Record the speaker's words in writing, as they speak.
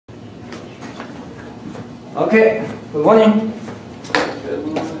Okay, good morning.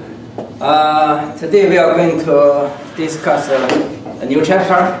 Today we are going to discuss a new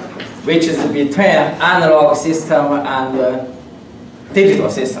chapter, which is between analog system and digital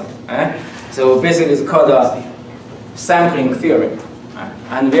system. So basically it's called sampling theory.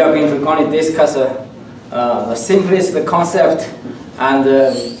 And we are going to only discuss the simplest concept, and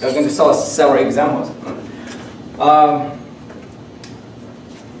we are going to solve several examples.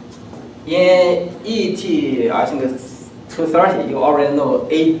 In ET, I think it's 230, you already know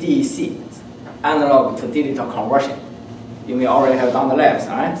ADC, analog to digital conversion. You may already have done the labs,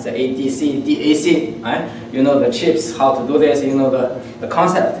 right? So ADC, DAC, right? You know the chips, how to do this, you know the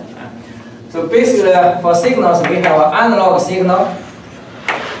concept. Right? So basically, for signals, we have an analog signal.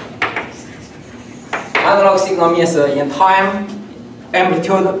 Analog signal means in time,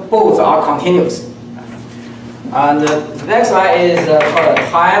 amplitude, both are continuous. And the next one is called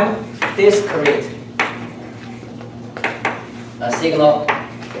time discrete signal.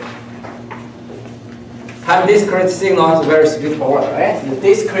 Time discrete signal is very straightforward, right? The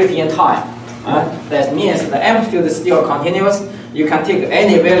discrete in time. That means the amplitude is still continuous. You can take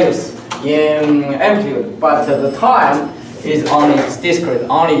any values in amplitude, but the time is only discrete,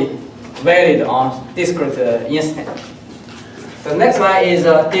 only valid on discrete instant. The next one is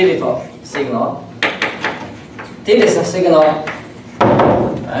a digital signal. Digital signal,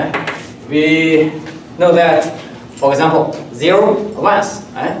 we know that, for example, 0, 1,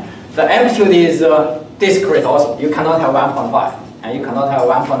 the amplitude is discrete also. You cannot have 1.5, and you cannot have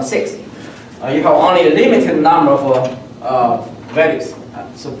 1.6. You have only a limited number of values.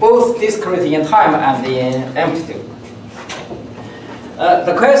 So both discrete in time and in amplitude.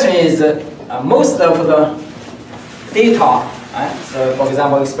 The question is, most of the data, so for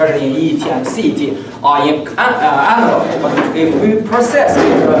example, especially in ET and CET, are in analog. But if we process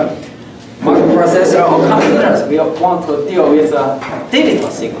with microprocessor or computers, we want to deal with a digital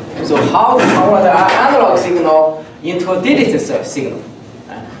signal. So how to convert an analog signal into a digital signal?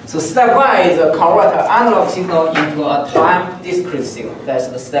 So step one is convert an analog signal into a time discrete signal. That's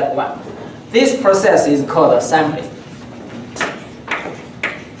the step one. This process is called sampling.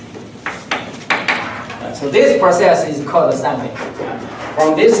 So this process is called sampling.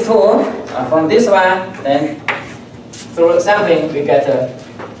 From this tool, from this one, then through sampling we get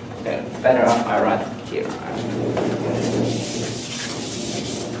better. I write here.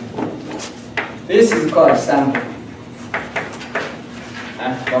 This is called sampling.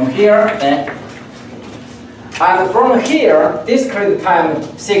 From here, then, and from here, discrete time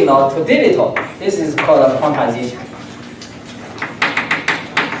signal to digital. This is called quantization.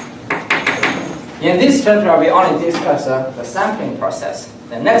 In this chapter, we only discuss the sampling process.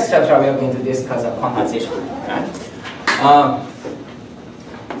 The next chapter, we are going to discuss quantization.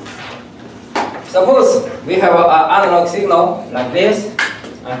 Suppose we have an analog signal like this.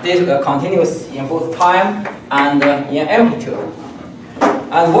 This continuous in both time and in amplitude.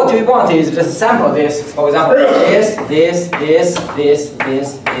 And what we want is just sample this. For example, this, and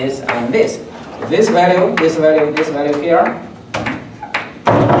this. This value, this value, this value here.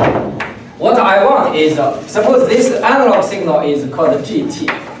 What I want is, suppose this analog signal is called GT.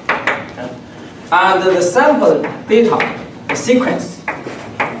 And the sample data, the sequence,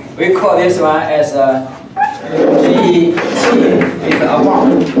 we call this one as GT with a bar.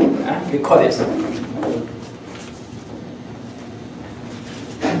 We call this.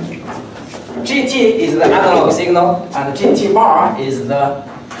 GT is the analog signal, and GT bar is the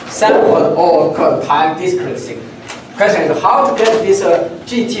sampled or called time discrete signal. Question is how to get this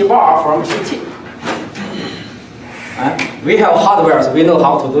GT bar from GT. We have hardware, so we know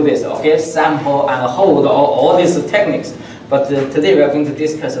how to do this. Okay, sample and hold all these techniques. But today we are going to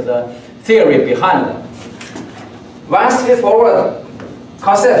discuss the theory behind them. One straightforward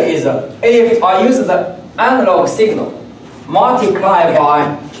concept is if I use the analog signal multiplied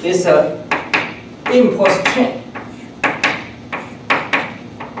by this impulse train,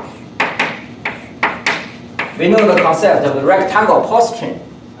 we know the concept of the rectangle pulse train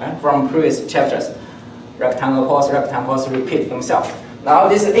from previous chapters. Rectangle pulse repeat themselves. Now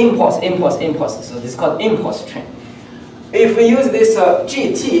this is impulse, so this is called impulse train. If we use this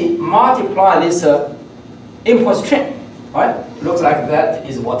GT, multiply this impulse train, right? Looks like that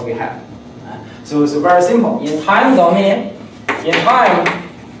is what we have. So it's very simple. In time domain, in time,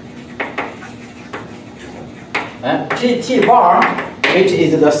 GT bar, which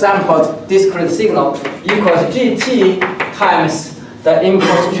is the sampled discrete signal, equals GT times the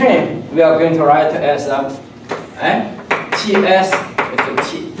impulse train. We are going to write as TS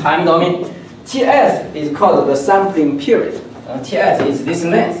with T, time domain. TS is called the sampling period. TS is this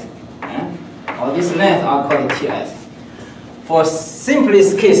length. or this length are called TS. For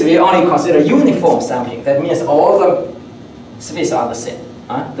simplest case, we only consider uniform sampling. That means all the spaces are the same.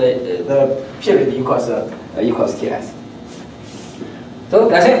 The period equals TS. So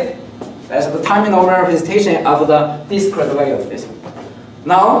that's it. That's the timing of representation of the discrete value of this.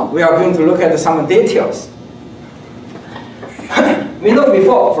 Now we are going to look at some details. We know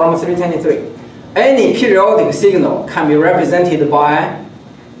before from 323, any periodic signal can be represented by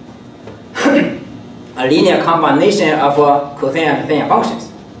a linear combination of cosine and sine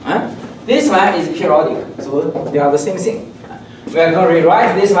functions. This one is periodic, so they are the same thing. We are going to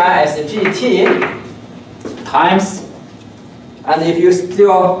rewrite this one as gt times, and if you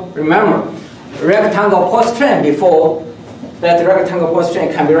still remember, rectangle post-train before, that rectangle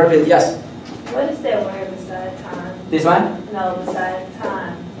post-train can be represented, yes? What is that word besides time? This one? No, besides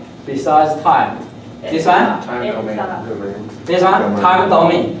time. Besides time. This one? Time domain. This one? Time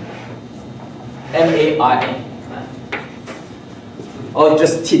domain. M-A-I-N. Or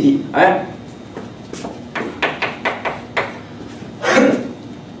just TD, right?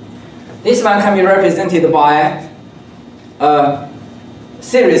 This one can be represented by a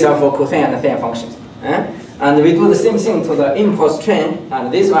series of cosine and sine functions. And we do the same thing to the impulse train,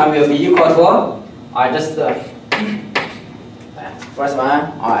 and this one will be equal to, I just, first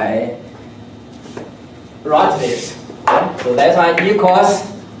one, I write this. So that one equals,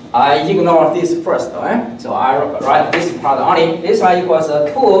 I ignore this first, right? So I write this part only. This one equals 2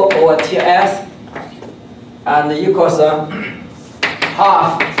 over TS, and equals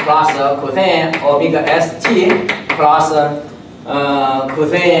half plus cosine omega st plus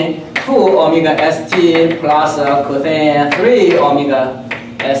cosine 2 omega st plus cosine 3 omega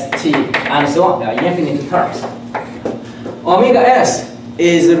st, and so on. They are infinite terms. Omega s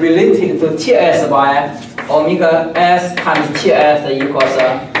is related to Ts by omega s times Ts equals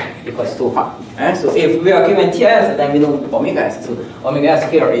 2 pi. So if we are given Ts, then we know omega s. So omega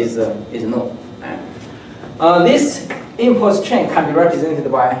s here is known. This impulse train can be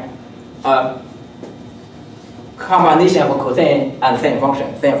represented by a combination of cosine and sine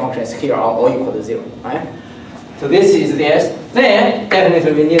function. Sine functions here are all equal to 0. Right? So this is this. Then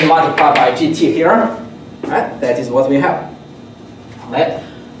definitely we need to multiply by gt here. Right? That is what we have. Right?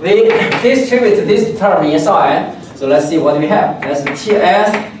 We distribute this term inside. So let's see what we have. That's Ts,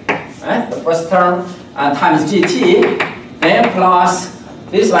 right? The first term, and times gt, then plus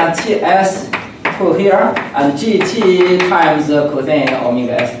this one Ts2 here, and gt times cosine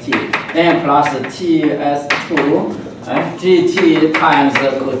omega st, then plus Ts2, gt times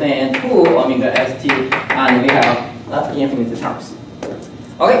cosine 2 omega st, and we have infinite terms.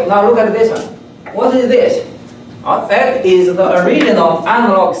 Okay, now look at this one. What is this? That is the original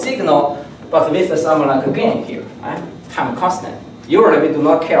analog signal, but with some like gain here, right? Time constant. Usually we do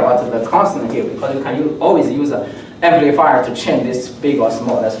not care about the constant here because you can always use an amplifier to change this big or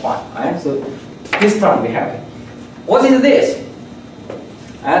small. That's fine, right? So this term we have. What is this?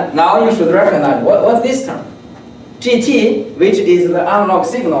 And now you should recognize what's this term? GT, which is the analog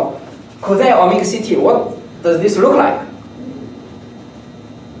signal, cosine omega ct. What does this look like?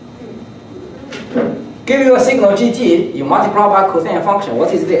 Give you a signal GT, you multiply by cosine function.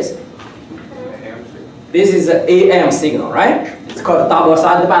 What is this? This is an AM signal, right? It's called double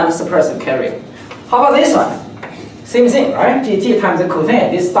sideband suppressive carrier. How about this one? Same thing, right? GT times the cosine,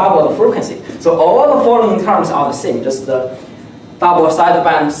 this double the frequency. So all the following terms are the same, just the double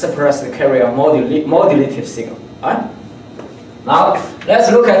sideband suppressive carrier modulated signal. Right? Now let's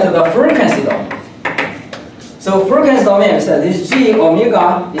look at the frequency domain. So frequency domain says this G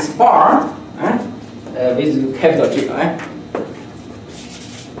omega is bar, right? With capital G, right?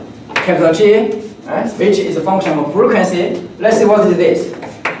 Capital G, right? Which is a function of frequency. Let's see what is this.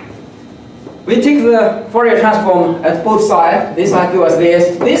 We take the Fourier transform at both sides. This one gives us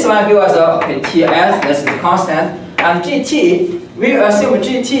this. This one gives us okay, Ts, that's the constant. And GT, we assume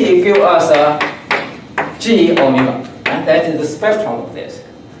GT gives us G omega. And that is the spectrum of this.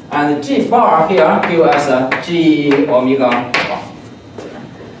 And G bar here gives us G omega bar.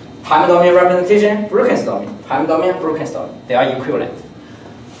 Time domain representation, frequency domain. Time domain, frequency domain. They are equivalent.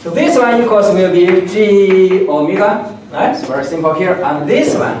 So this one equals will be G omega. Right? It's very simple here. And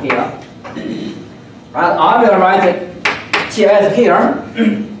this one here. Right? I will write Ts here.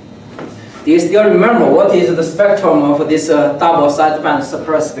 Do you still remember what is the spectrum of this double sideband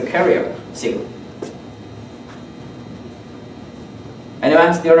suppressed carrier signal?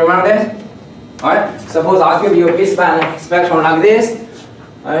 Anyone still remember that? Alright, suppose I give you a baseband spectrum like this.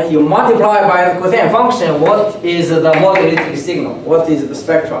 You multiply by the cosine function, what is the modulated signal? What is the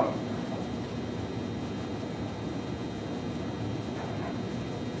spectrum?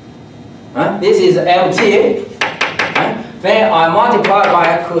 This is MT. Then I multiply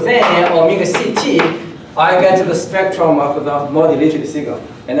by cosine omega CT, I get the spectrum of the modulated signal.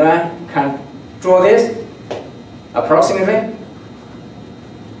 And I can draw this approximately.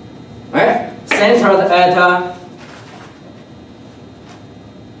 Right? Centered at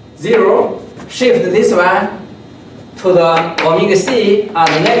 0, shift this one to the omega C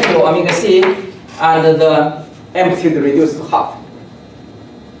and negative omega C, and the amplitude reduced to half.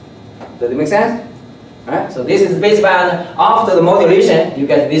 Does it make sense? Right? So this is baseband. After the modulation, you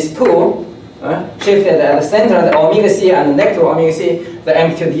get these two shifted at the center of the omega C and negative omega C. The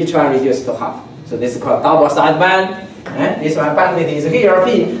amplitude each one reduced to half. So this is called double sideband. This one bandwidth is here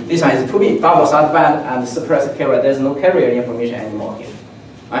P. This one is 2B. Double sideband and suppressed carrier. There's no carrier information anymore here.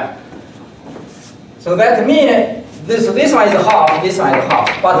 Right? So that means this one is half. This one is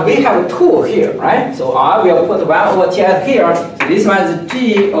half. But we have two here, right? So I will put 1 over Ts here. So this one is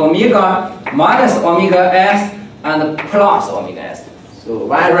G omega minus omega S and plus omega S. So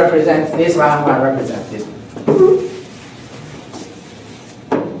one represents this one represents this one.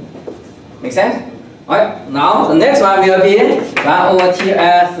 Make sense? Alright, now the next one will be 1 over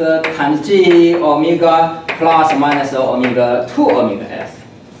Ts times G omega plus minus omega 2 omega S.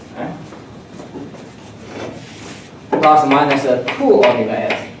 Right? Plus minus 2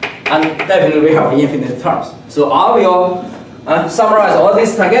 omega S. And definitely we have infinite terms. So I will summarize all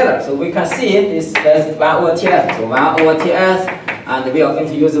this together. So we can see this as 1 over Ts. So 1 over Ts, and we are going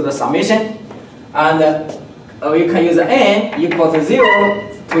to use the summation. And we can use n equal to 0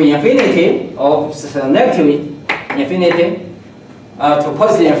 to infinity, or negative infinity to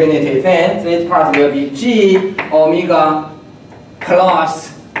positive infinity. Then this part will be G omega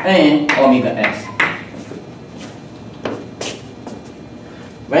plus n omega S.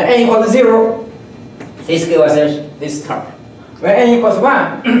 When n equals 0, this gives us this term. When n equals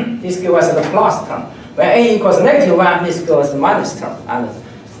 1, this gives us the plus term. When n equals negative 1, this gives us the minus term. And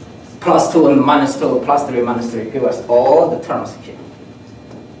plus 2 and minus 2, plus 3, minus 3 give us all the terms here.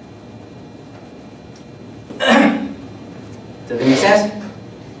 Does it make sense?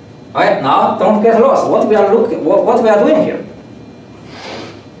 Alright, now don't get lost. What we are doing here?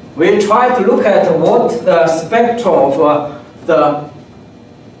 We try to look at what the spectrum of the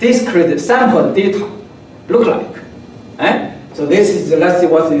discrete sample data look like. So this is, let's see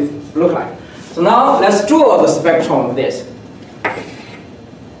what it look like. So now let's draw the spectrum of this.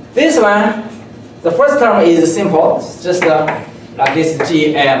 This one, the first term is simple. It's just like this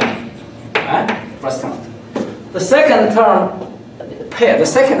GM. First term. The second term, the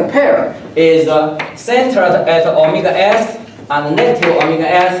second pair is centered at omega S and negative omega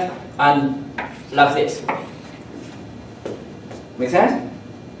S, and like this. Make sense?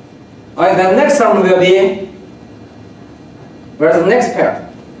 Alright, the next term will be, where's the next pair?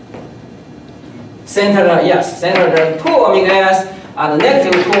 Centered at 2 omega S and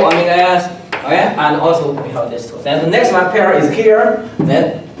negative 2 omega S, okay? And also we have this two. Then the next one pair is here,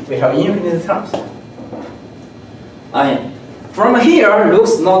 then we have infinite terms. Okay. From here,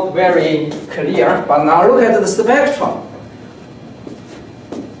 looks not very clear, but now look at the spectrum.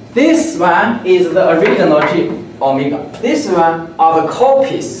 This one is the original G omega. This one are the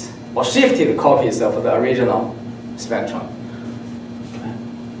copies, or shifted copies of the original spectrum.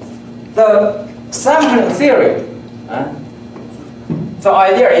 The sampling theory, the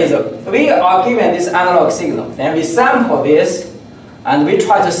idea is we are given this analog signal, then we sample this, and we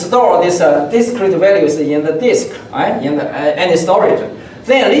try to store these discrete values in the disk, right? In any storage.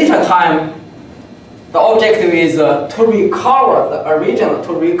 Then later time, the objective is to recover the original,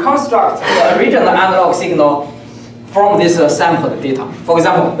 to reconstruct the original analog signal from this sampled data. For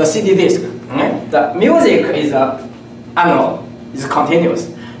example, the CD disk. The music is analog, is continuous.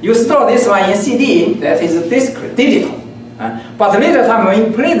 You store this one in CD, that is discrete, digital. But later time when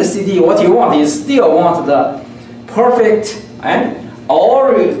you play the CD, what you want is still want the perfect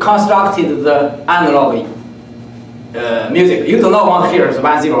or reconstructed the analog music. You do not want to hear the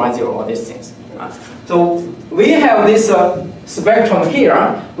 1 0 1 0 all these things. So we have this spectrum here.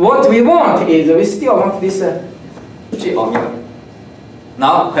 What we want is we still want this G omega.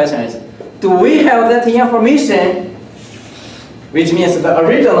 Now the question is, do we have that information, which means the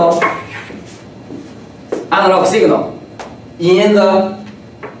original analog signal in the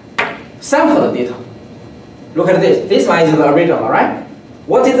sampled data? Look at this. This one is the original, right?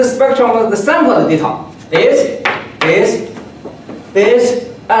 What is the spectrum of the sampled data? This,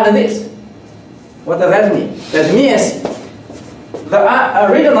 and this. What does that mean? That means the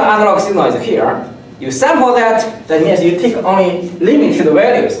original analog signal is here. You sample that, that means you take only limited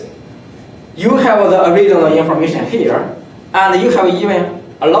values. You have the original information here, and you have even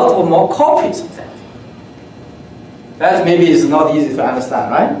a lot of more copies of that. That maybe is not easy to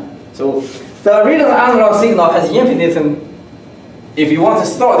understand, right? So the original analog signal has infinite. If you want to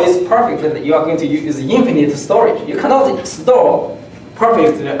store this perfectly, you are going to use infinite storage. You cannot store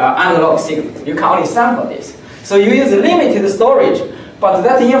perfect analog signal. You can only sample this. So you use limited storage, but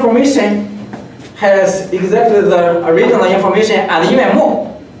that information has exactly the original information and even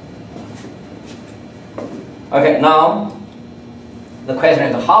more. Okay, now the question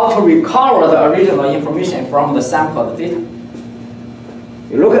is how to recover the original information from the sampled data.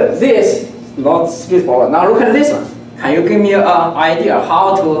 You look at this, not straightforward. Now look at this one. Can you give me an idea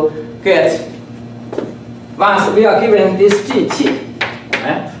how to get, once we are given this GT,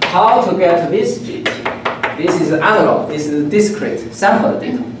 how to get this GT? This is analog, this is discrete sampled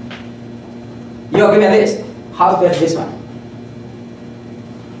data. You are given this, how to get this one?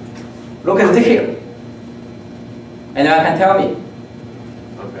 Look at it here. And you can tell me.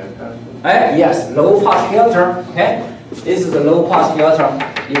 Okay. Yes, low pass filter. Okay, this is the low pass filter.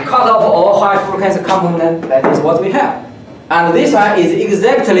 You cut off all high frequency component. That is what we have. And this one is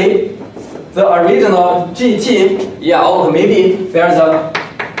exactly the original GT. Yeah, or maybe there's a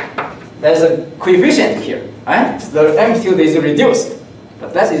coefficient here. Right? The amplitude is reduced,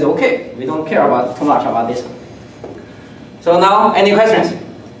 but that is okay. We don't care about too much about this one. So now, any questions?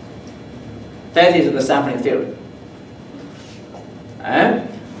 That is the sampling theory. And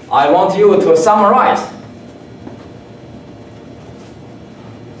I want you to summarize.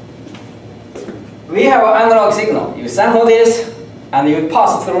 We have an analog signal. You sample this, and you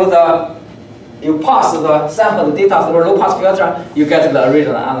pass the sampled data through low pass filter. You get the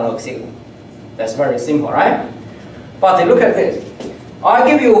original analog signal. That's very simple, right? But look at this. I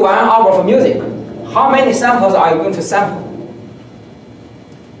give you 1 hour of music. How many samples are you going to sample?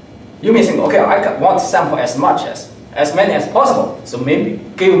 You may think, okay, I want to sample as many as possible. So maybe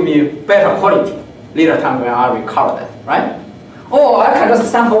give me better quality later time when I recover that, right? Or I can just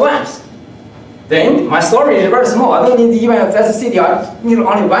sample once. Then my storage is very small. I don't need even that CD. I need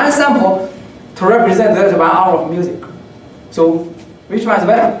only 1 sample to represent that 1 hour of music. So which one is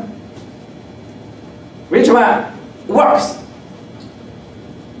better? Which one works?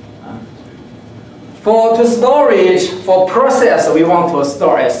 For storage, for process, we want to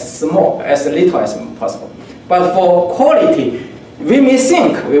store as little as possible. But for quality, we may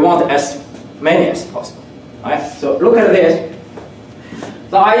think we want as many as possible. Right? So look at this.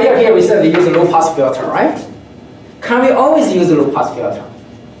 The idea here, we said we use a low pass filter, right? Can we always use a low pass filter?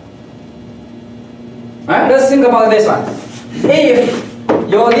 Right? Let's think about this one. If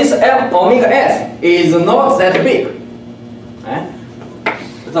this omega s is not that big, right?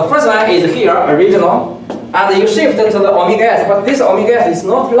 The first one is here, original, and you shift to the omega s, but this omega s is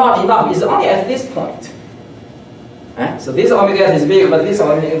not large enough, it's only at this point. So this omega s is big, but this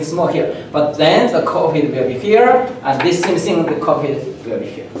omega s is small here. But then the copy will be here, and this same thing, the copy will be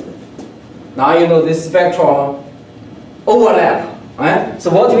here. Now you know this spectrum overlap. Right?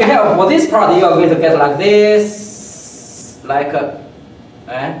 So what we have for this part, you are going to get like this, like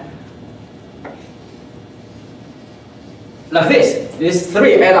this. These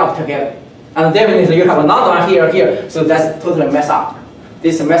 3 add up together. And definitely you have another one here. So that's totally mess up.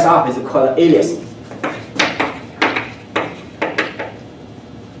 This mess up is called aliasing.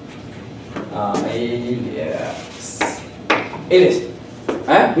 Aliasing.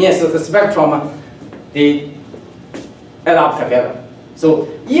 Means the spectrum, they add up together. So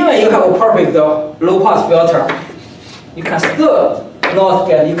even you have a perfect low pass filter, you can still cannot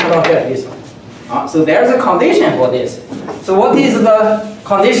get this one. So there's a condition for this. So what is the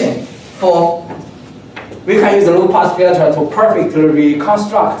condition for we can use the low pass filter to perfectly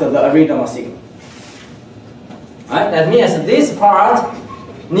reconstruct the original signal? Right? That means this part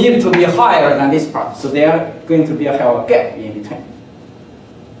needs to be higher than this part. So they are going to have a gap in between.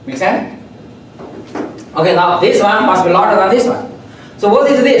 Make sense? Okay, now this one must be larger than this one. So what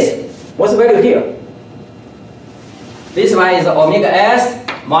is this? What's the value here? This one is omega s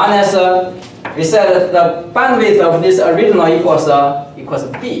minus, we said the bandwidth of this original equals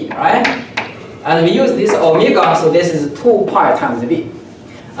b, right? And we use this omega, so this is 2 pi times b.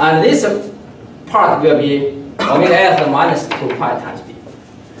 And this part will be omega s minus 2 pi times b.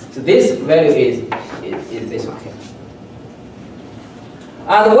 So this value is this one here.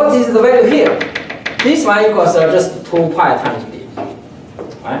 And what is the value here? This one equals just 2 pi times b.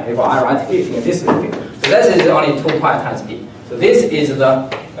 Right? If I write it in this way, so this is only 2 pi times b. So this is the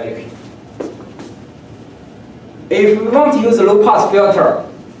value here. If we want to use a low pass filter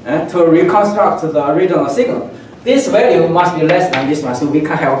to reconstruct the original signal, this value must be less than this one, so we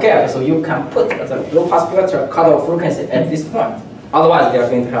can have a gap. So you can put the low pass filter cutoff frequency at this point. Otherwise, they are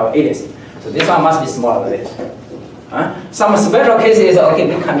going to have aliasing. So this one must be smaller than this. Some special cases, okay,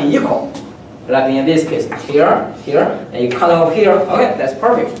 they can be equal. Like in this case, here, here, and you cut off here. Okay, that's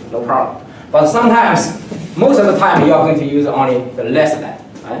perfect, no problem. But sometimes, most of the time, you are going to use only the less than,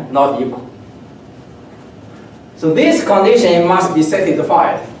 right? Not equal. So this condition must be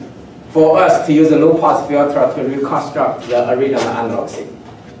satisfied for us to use the low-pass filter to reconstruct the original analog signal.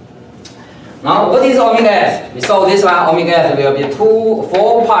 Now, what is omega s? We saw this one, omega s will be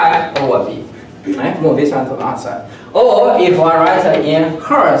 4 pi over b. Right? Move this one to the outside. Or if I write in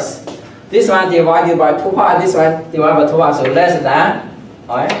hertz, this one divided by 2 pi, this one divided by 2 pi, so less than,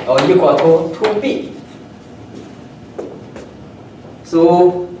 right, or equal to 2b.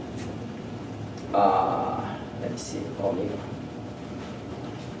 So, let's see, omega.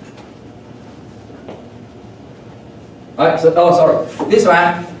 Alright, so, oh, sorry, this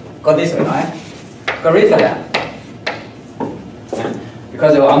one got this one, right? Greater than.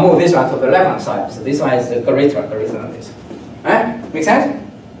 Because I'll move this one to the left-hand side, so this one is greater than this. Alright, make sense?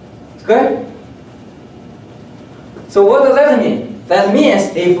 It's good? So what does that mean? That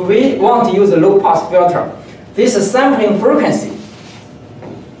means if we want to use a low-pass filter, this sampling frequency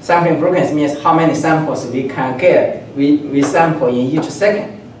means how many samples we can get, we sample in each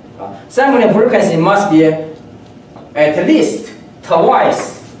second. Sampling frequency must be at least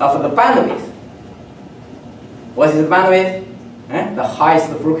twice of the bandwidth. What is the bandwidth? The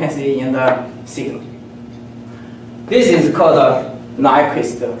highest frequency in the signal. This is called a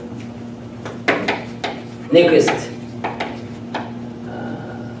Nyquist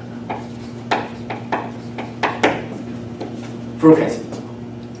frequency.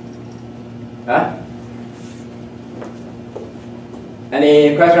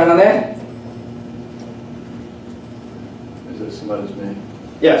 Any question on that? Is it somebody's name?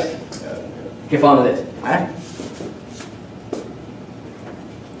 Yes. He found it.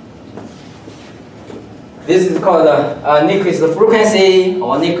 This is called Nyquist frequency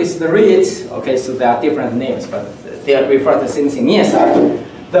or Nyquist rate. Okay, so there are different names, but they refer to the same thing. Yes,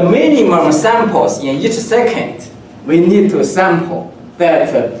 the minimum samples in each second we need to sample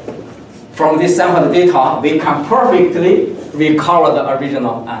that from this sampled data we can perfectly recover the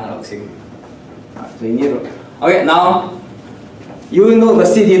original analog signal. So you need to, okay, now you know the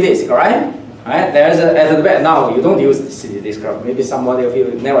CD disk, right? Right? There's at the back now you don't use the CD disk. Maybe somebody of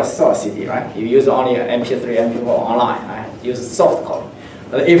you never saw a CD, right? You use only MP3, MP4 online, right? Use soft copy.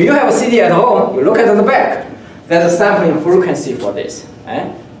 But if you have a CD at home, you look at the back. There's a sampling frequency for this.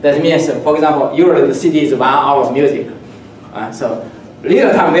 Right? That means, for example, usually the CD is 1 hour of music. So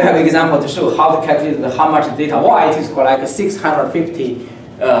later time we have an example to show how to calculate how much data. Why it is called like 650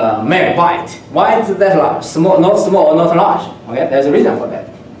 megabyte. Why is that large? Small, not large. Okay, there's a reason for that.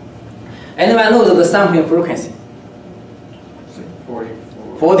 Anyone knows the sampling frequency?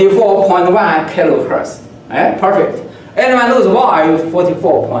 44.1 kilohertz. Perfect. Anyone knows why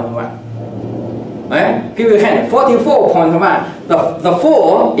 44.1? Give you a hint. 44.1. The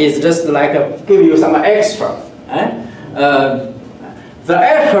 4 is just like give you some extra. The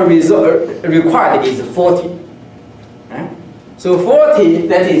actual result required is 40. So 40,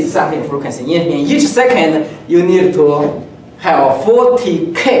 that is sampling frequency. In each second, you need to have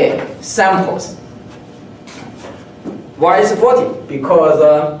 40K samples. Why is 40? Because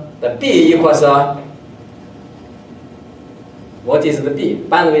the B equals, what is the B?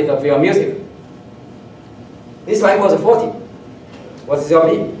 Bandwidth of your music. This one equals 40. What is your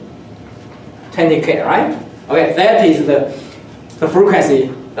B? 20K, right? Okay, that is the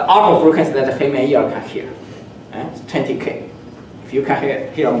frequency, the output frequency that the human ear can hear. It's 20K. If you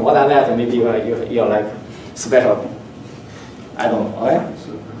can hear more than that, maybe you're like special. I don't know, right?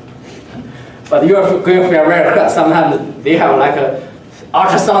 But you are going to feel very hurt. Sometimes they have like a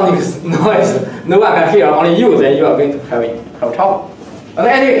ultrasonic noise. No one can hear, only you, then you are going to have trouble. But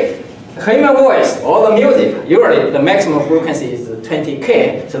anyway, human voice, all the music, usually the maximum frequency is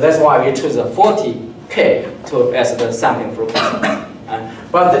 20K, so that's why we choose 40K as the sampling frequency.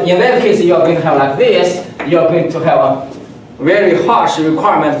 But in that case, you are going to have like this, you are going to have a very harsh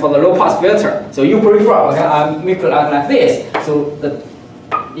requirement for the low-pass filter. So you prefer, okay, I make it like this. So the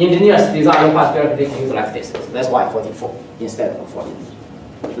engineers design low-pass filter, they can use like this. So that's why 44 instead of 40.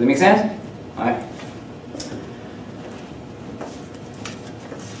 Does it make sense? All right.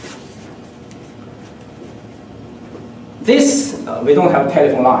 This, we don't have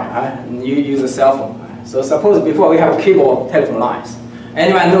telephone line, right? You use a cell phone. Right? So suppose before we have cable telephone lines.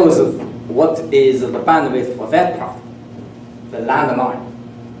 Anyone knows what is the bandwidth for that part? The landline.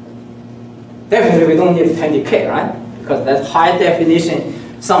 Definitely we don't need 20K, right? Because that high definition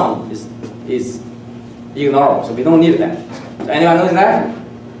sound is ignorable, so we don't need that. Anyone knows that?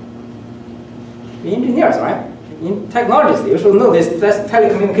 Engineers, right? In technologies, you should know this. That's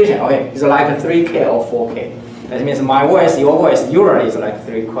telecommunication. Okay, it's like 3K or 4K. That means my voice, your voice, usually is like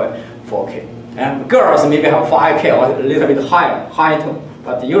 3K, 4K. And girls maybe have 5K or a little bit higher tone,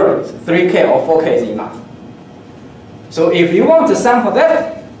 but usually 3K or 4K is enough. So if you want to sample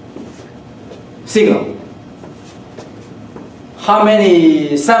that signal, how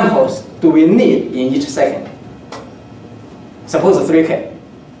many samples do we need in each second? Suppose 3K.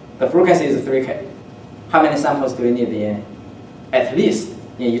 The frequency is 3K. How many samples do we need in, at least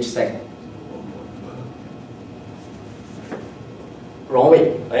in each second? Wrong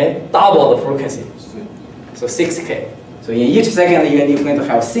way, right? Double the frequency. So 6K. So in each second, you're going to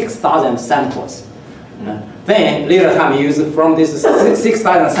have 6,000 samples. Then later time, you use from these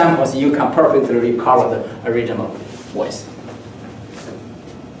 6,000 samples, you can perfectly recover the original voice.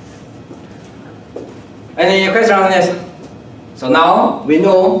 Any question on this? So now we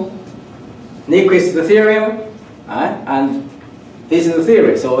know Nyquist theorem, and this is the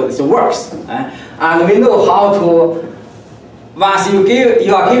theory, so it works. And we know how to, once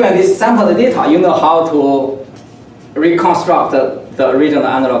you are given this sample data, you know how to reconstruct the original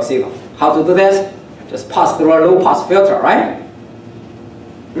analog signal. How to do this? Just pass through a low pass filter, right?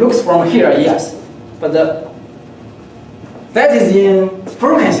 Looks from here, yes, but that is in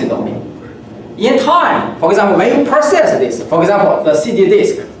frequency domain. In time, for example, when you process this, for example, the CD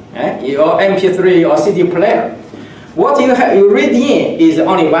disk, your MP3 or CD player, what you read in is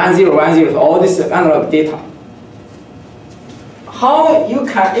only 1010, all this analog data. How you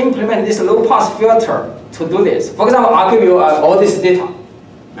can implement this low pass filter to do this? For example, I'll give you all this data.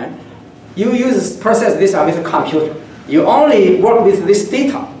 Right? You process this with a computer. You only work with this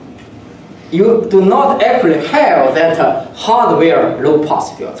data. You do not actually have that hardware low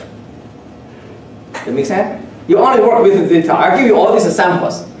pass filter. That makes sense? You only work with the data. I give you all these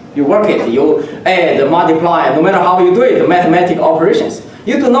samples. You work it, you add, multiply, no matter how you do it, the mathematical operations.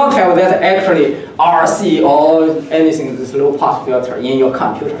 You do not have that actually RC or anything, this low pass filter in your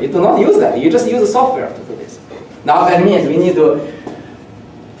computer. You do not use that. You just use the software to do this. Now that means we need to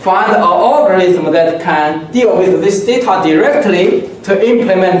find an algorithm that can deal with this data directly to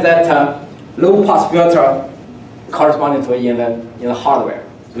implement that low pass filter corresponding to in the hardware.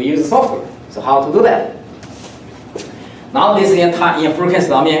 So we use software. So how to do that? Now this is in frequency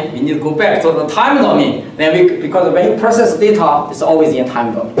domain. We need to go back to the time domain. Then because when you process data, it's always in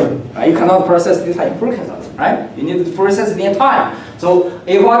time domain. Right? You cannot process data in frequency domain, right? You need to process it in time. So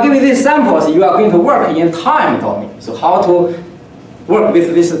if I give you these samples, you are going to work in time domain. So how to work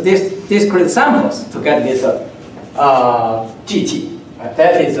with these discrete samples to get this GT? Right?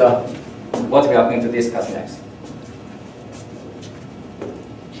 That is what we are going to discuss next.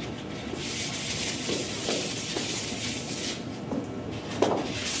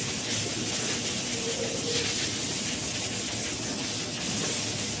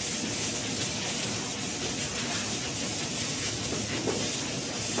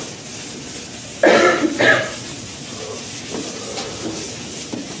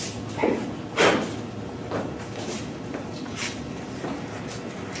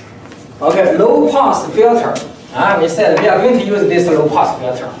 Okay, low pass filter. We said we are going to use this low pass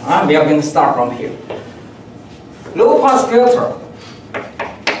filter. We are going to start from here. Low pass filter.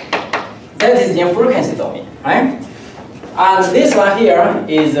 That is in frequency domain, right? And this one here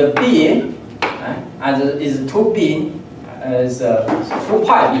is B, and is 2B, is 2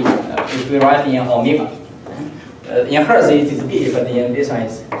 pi B. If we write in omega. In hertz it is B, but in this one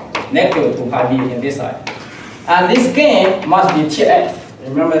is negative 2 pi B in this side. And this gain must be TS.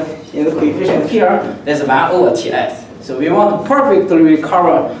 Remember, in the coefficient here, there's 1 over TS. So we want to perfectly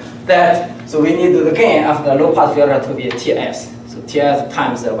recover that. So we need the gain of the low pass filter to be TS. So TS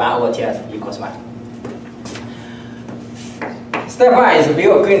times 1 over TS equals 1. Stepwise, we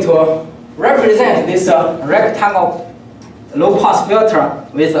are going to represent this rectangle low pass filter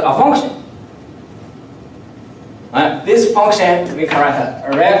with a function. This function we can write a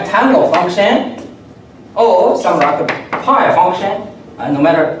rectangle function or some like pi function. No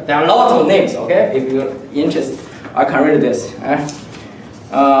matter, there are lots of names, okay? If you're interested, I can read this.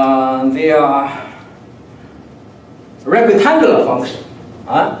 They are rectangular function,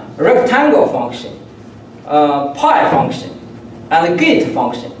 rectangle function, pi function, and gate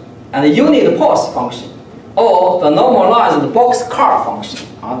function, and unit pulse function, or the normalized boxcar function.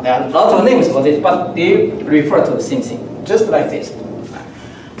 There are lots of names for this, but they refer to the same thing, just like this.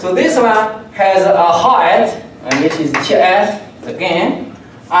 So this one has a height, which is TS. Again,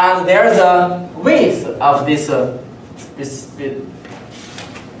 and there's a width of this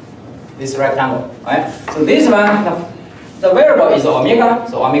rectangle, right? So this one, the variable is omega,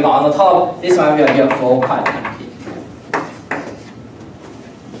 so omega on the top, this one will be a 4 pi times b.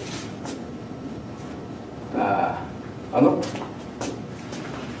 No.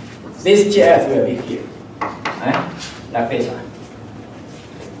 This TF will be here, right? Like this one.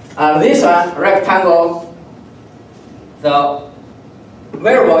 And this one, rectangle, the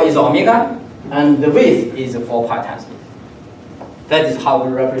variable is omega, and the width is 4 pi times b. That is how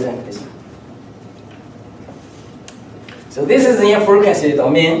we represent this one. So this is the frequency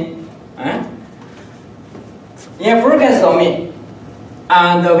domain. In frequency domain,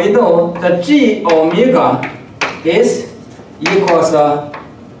 and we know the G omega is equals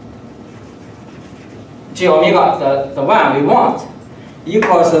G omega, the one we want,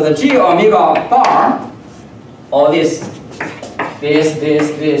 equals the G omega bar, all this,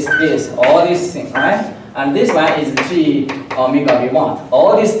 all these things, right? And this one is G omega we want.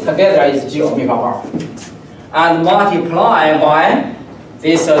 All this together is G omega bar. And multiply by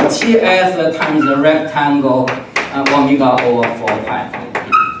this TS times the rectangle omega over 4 pi.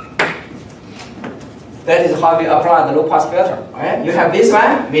 That is how we apply the low pass filter. Right? You have this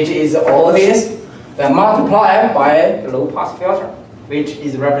one, which is all this, then multiply by the low pass filter, which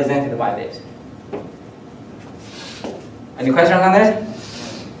is represented by this. Any question on that?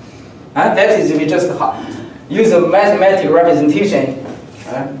 That is, we just use a mathematical representation,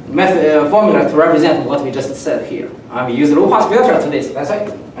 formula to represent what we just said here. We use the low pass filter to this. That's it.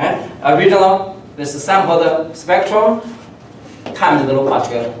 Original, this sampled spectrum times the low pass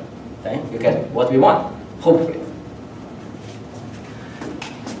filter. Okay, you get what we want, hopefully.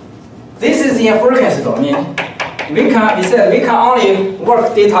 This is in frequency domain. We said we can only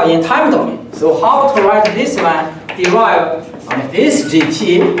work data in time domain. So how to write this one, derive this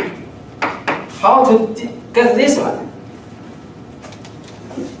GT, how to get this one?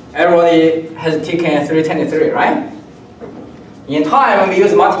 Everybody has taken 323, right? In time we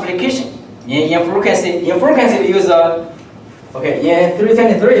use multiplication. In frequency we use in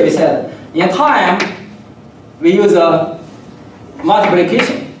 323 we said, in time we use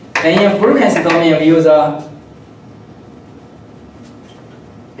multiplication. And in frequency domain we use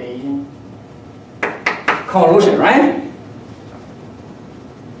convolution, right?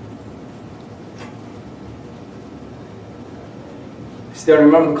 Still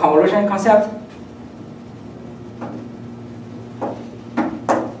remember the convolution concept?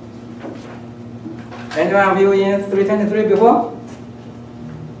 Anyone of you in 323 before?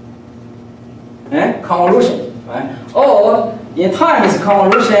 Convolution, right? Or in time is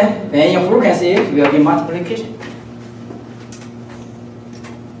convolution, then in frequency will be multiplication.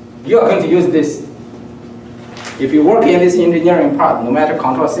 You are going to use this. If you work in this engineering part, no matter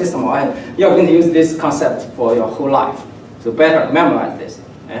control system or you are going to use this concept for your whole life. So better memorize this.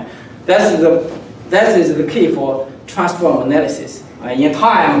 That is the key for transform analysis. In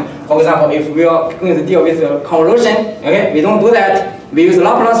time, for example, if we are going to deal with convolution, we don't do that. We use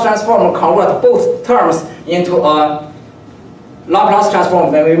Laplace transform, convert both terms into a Laplace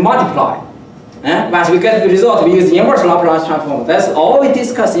transform, then we multiply. Once we get the result, we use the inverse Laplace transform. That's all we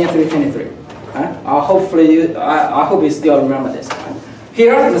discussed in 323. I hope you still remember this.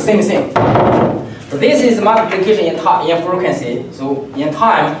 Here, the same thing. So this is multiplication in frequency. So in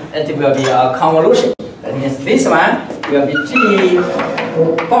time, it will be a convolution. That means this one will be G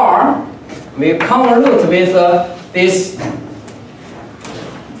bar. We convolute with this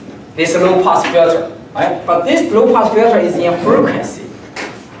low pass filter. Right? But this low pass filter is in frequency.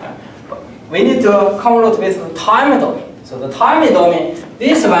 We need to convolute with the time domain. So the time domain,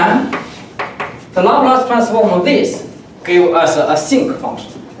 this one, the Laplace transform of this give us a sinc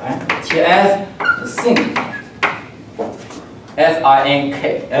function. Right? TS sinc,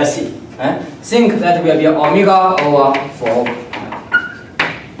 S-I-N-K-L-C. Sinc that will be omega over 4.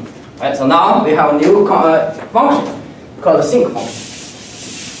 Right? So now we have a new function called sinc function.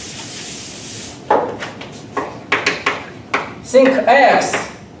 Sinc x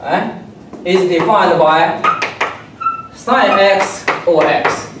is defined by sine x over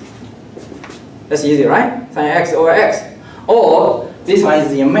x. That's easy, right? Sine x over x. Or this one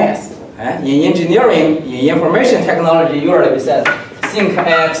is in math. In engineering, in information technology, usually we said sinc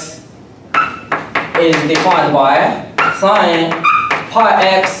x is defined by sine pi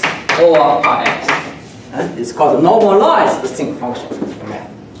x over pi x. It's called normalized sinc function.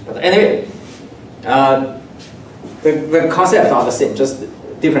 But anyway, the concepts are the same, just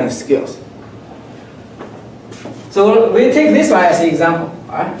different skills. So we take this one as an example.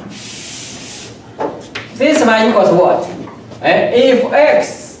 Right? This one equals what? If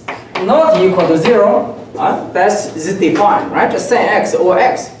x not equal to 0, that's defined, right? Just sine x over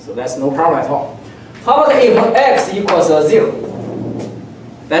x, so that's no problem at all. How about if x equals 0?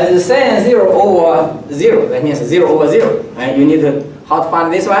 That is sin 0 over 0. That means 0 over 0. And you need to, how to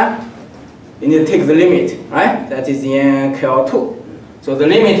find this one? You need to take the limit, right? That is in Q2. So the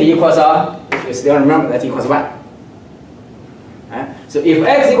limit equals, if you still remember, that equals 1. Right? So if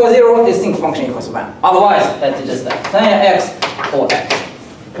x equals 0, this single function equals 1. Otherwise, that is just sin x or x.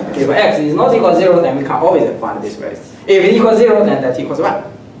 If x is not equal to 0, then we can always find this way. If it equals 0, then that equals 1.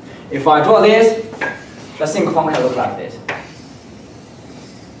 If I draw this, the single function looks like this.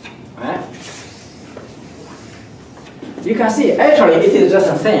 Right? You can see, actually, it is just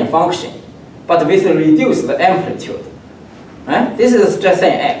a sin function, but with a reduced amplitude. Right? This is just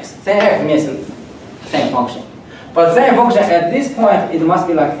sin x. Sin x means sin function. But sin function at this point, it must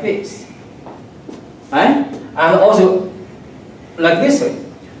be like this. Right? And also like this way.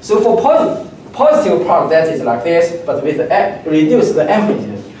 So for positive part, that is like this, but with reduced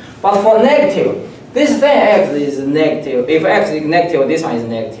amplitude. But for negative, this sin x is negative. If x is negative, this one is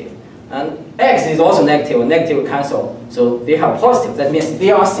negative. And x is also negative, negative cancel. So they have positive. That means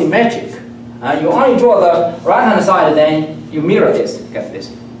they are symmetric. You only draw the right-hand side, then you mirror this, get this.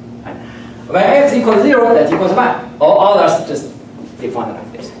 Right? When x equals 0, that equals 1. All others just define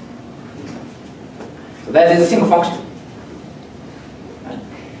like this. So that is a single function. Right?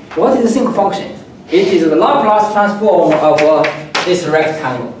 What is a single function? It is the Laplace transform of this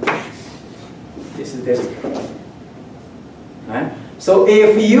rectangle. This is this. Right? So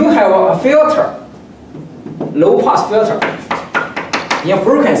if you have a filter, low-pass filter, in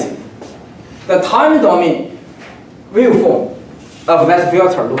frequency, the time domain waveform of that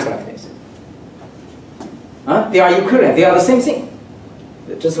filter looks like this. They are equivalent, they are the same thing,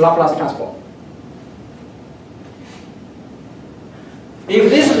 just Laplace transform. If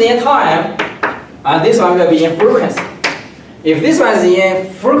this is in time, and this one will be in frequency. If this one is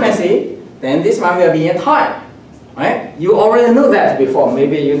in frequency, then this one will be in time. Right? You already know that before.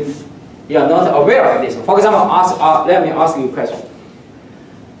 Maybe you are not aware of this. For example, let me ask you a question.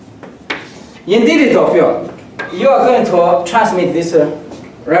 In digital field, you are going to transmit this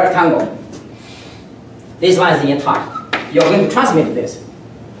rectangle. This one is in time. You are going to transmit this.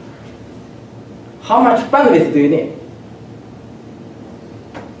 How much bandwidth do you need?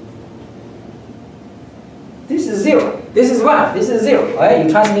 This is 0. This is 1. This is 0. Right?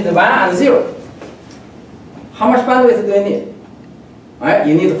 You transmit 1 and 0. How much bandwidth do you need? Right?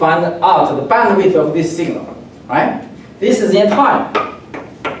 You need to find out the bandwidth of this signal. Right? This is in time.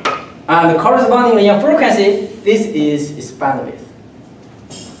 And correspondingly in frequency, this is its bandwidth.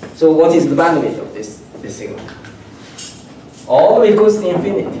 So what is the bandwidth of this signal? All the way goes to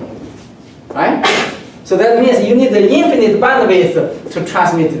infinity. Right? So that means you need the infinite bandwidth to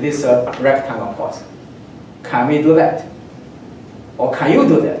transmit this rectangle pulse. Can we do that? Or can you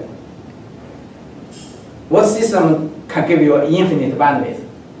do that? What system can give you an infinite bandwidth?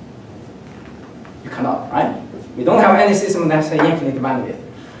 You cannot, right? We don't have any system that has an infinite bandwidth.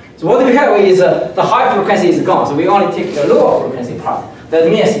 So what we have is the high frequency is gone, so we only take the lower frequency part. That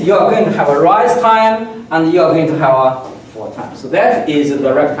means you are going to have a rise time and you are going to have a fall time. So that is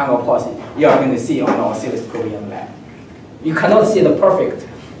the rectangle pulse you are going to see on our oscilloscope in the lab. You cannot see the perfect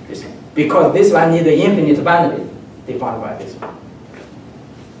this one, because this one needs the infinite bandwidth defined by this one.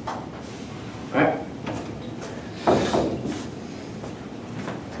 Right?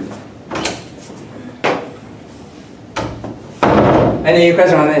 Any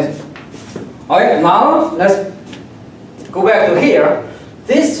question on this? Okay, now let's go back to here.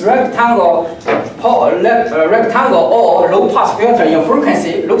 This rectangle or low-pass filter in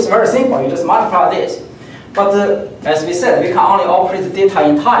frequency looks very simple. You just multiply this. But as we said, we can only operate data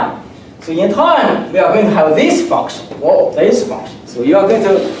in time. So in time, we are going to have this function, or this function. So you are going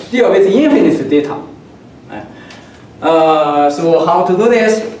to deal with infinite data. Right? So how to do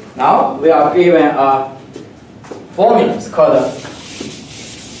this? Now we are given a formula. It's called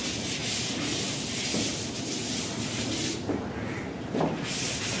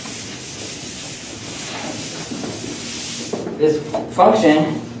this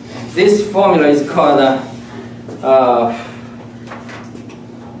function. This formula is called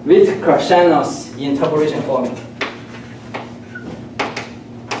Whittaker-Shannon's interpolation formula.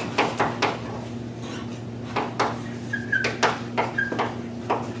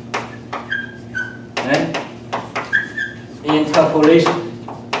 Okay? Interpolation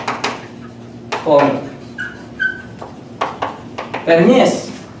formula. That means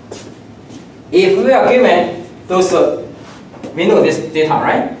if we are given those, we know this data,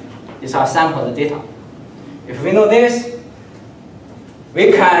 right? These are sampled data. If we know this,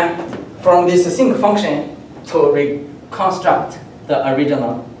 we can, from this single function, to reconstruct the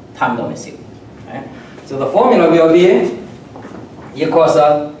original time domain signal. Right? So the formula will be equals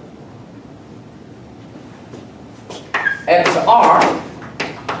XR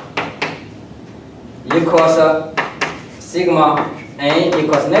equals sigma n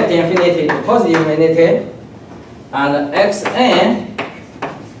equals negative infinity to positive infinity, and xn,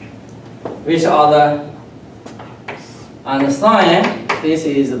 which are the, and sine, this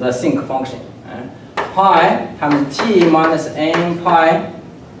is the sinc function. Pi times t minus n pi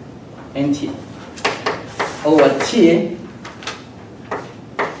nt over t,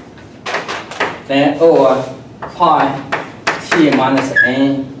 then over pi t minus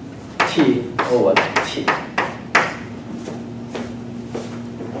n t over t.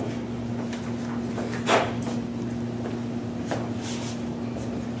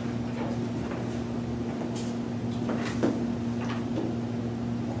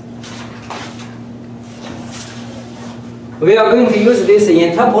 We are going to use this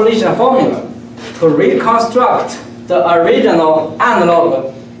interpolation formula to reconstruct the original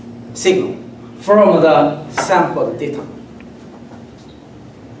analog signal from the sampled data.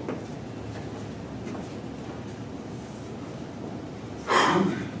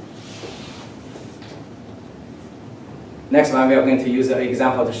 Next one, we are going to use an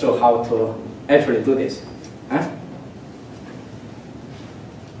example to show how to actually do this.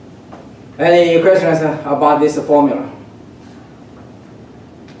 Any questions about this formula?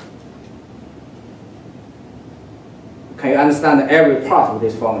 Can you understand every part of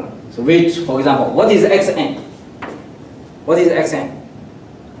this formula? So which, for example, what is xn? What is xn?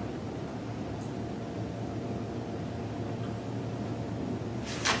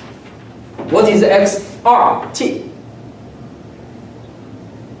 What is xrt?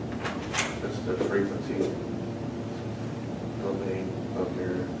 That's the frequency domain up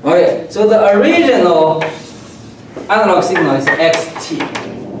here. Okay, so the original analog signal is xt,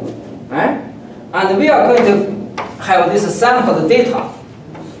 right? And we are going to have this sampled data.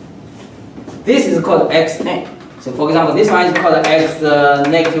 This is called xn. So for example, this one is called x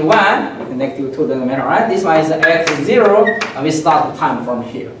negative 1, negative 2 doesn't matter, right? This one is x0, and we start the time from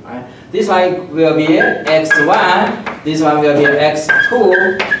here, right? This one will be x1, this one will be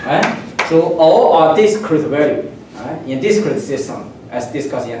x2, right? So all are discrete value, right? In discrete system, as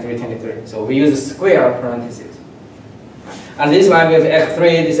discussed in 323. So we use square parentheses. And this one will be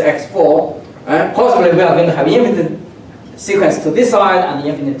x3, this is x4. Possibly we are going to have infinite sequence to this side and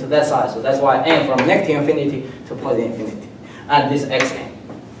infinite to that side. So that's why n from negative infinity to positive infinity. And this xn.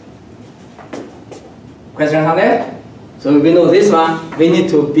 Questions on that? So we know this one, we need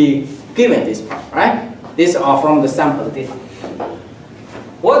to be given this part, right? These are from the sample data.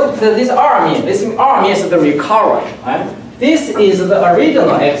 What does this R mean? This R means the recovery, right? This is the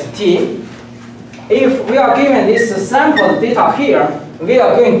original xt. If we are given this sample data here, we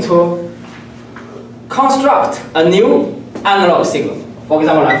are going to construct a new analog signal. For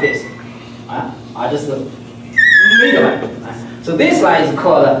example, like this. I just made one. So this one is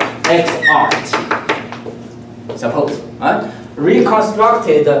called XRT. Suppose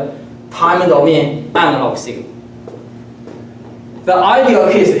reconstructed time domain analog signal. The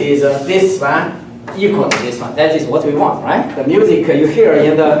ideal case is this one equal to this one. That is what we want, right? The music you hear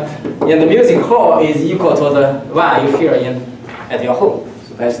in the music hall is equal to the one you hear at your home.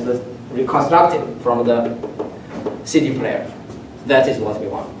 So that's the reconstructed from the CD player. That is what we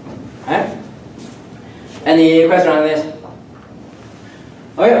want. Right? Any question on this?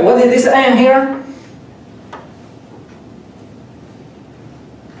 Okay, what is this n here?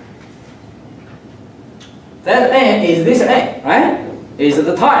 That n is this n, right? Is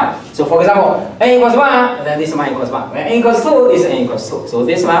the time. So for example, n equals 1, then this one equals 1. When n equals 2, this n equals 2. So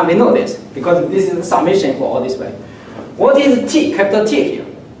this one, we know this, because this is the summation for all this value. What is t, capital T here?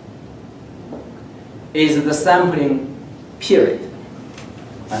 Is the sampling period.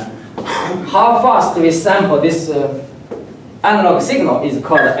 How fast we sample this analog signal is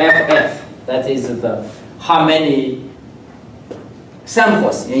called FF. That is how many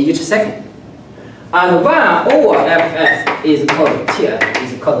samples in each second. And 1 over FF is called TF,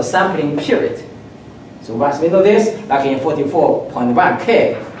 is called the sampling period. So once we know this, like in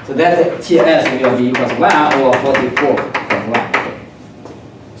 44.1K, so that TS will be equals 1 over 44.1.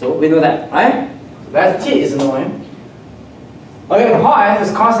 So we know that, right? That T is known. Okay, pi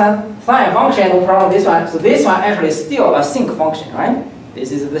is constant sine function, no problem this one. So this one actually is still a sinc function, right?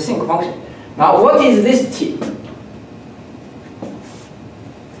 This is the sinc function. Now what is this T?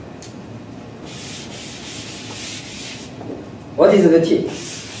 What is the T?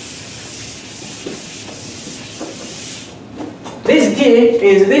 This T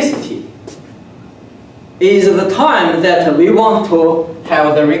is this T. Is the time that we want to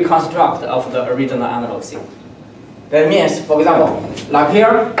have the reconstruct of the original analog signal. That means, for example, like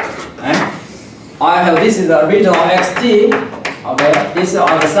here, I have this is the original xt. Okay, this is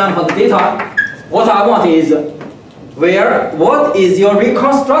on the sample data. What I want is what is your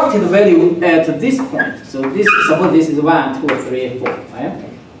reconstructed value at this point? So this, suppose this is 1, 2, 3, 4. Right?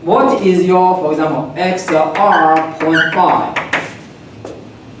 What is your, for example, XR 0.5?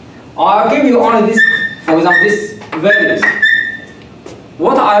 I'll give you only this, for example, this values.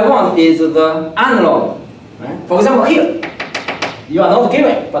 What I want is the analog. Right? For example, here, you are not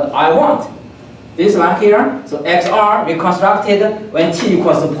given, but I want this one here. So XR reconstructed when t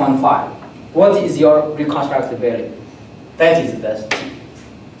equals to 0.5. What is your reconstructed value? That is that t.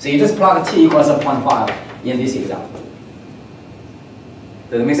 So you just plug t equals to 0.5 in this example.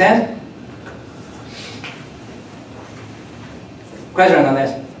 Does it make sense? Question on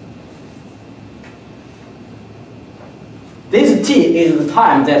this? This t is the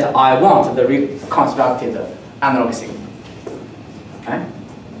time that I want the reconstructed analog signal. Okay?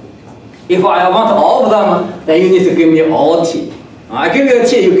 If I want all of them, then you need to give me all t. I give you a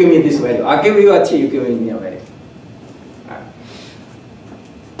t, you give me this value. I give you a t, you give me a value. Right.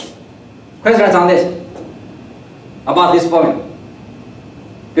 Questions on this? About this formula?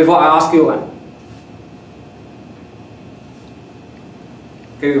 Before I ask you one.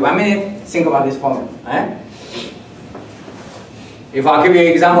 Give you 1 minute, think about this formula. Right? If I give you an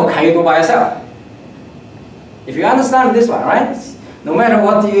example, can you do by yourself? If you understand this one, right? No matter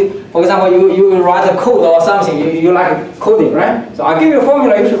what you, for example, you write a code or something, you like coding, right? So I give you a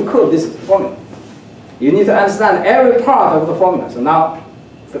formula, you should code this formula. You need to understand every part of the formula. So now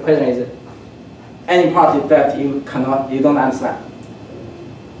the question is, any part that you don't understand.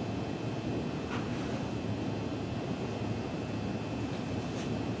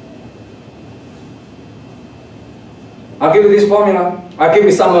 I'll give you this formula. I'll give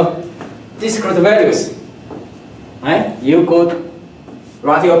you some discrete values. Right? You go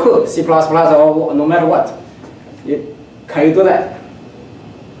write your code, C++ or no matter what. Can you do that?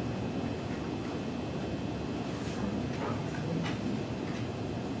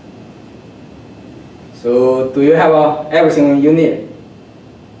 So do you have everything you need?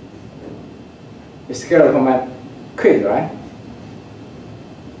 You're scared of my quiz, right?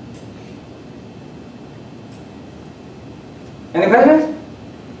 Any questions?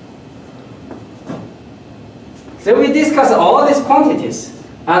 So we discuss all these quantities,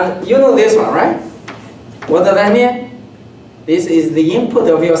 and you know this one, right? What does that mean? This is the input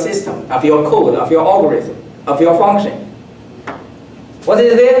of your system, of your code, of your algorithm, of your function. What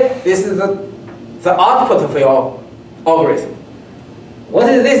is it? This is the output of your algorithm. What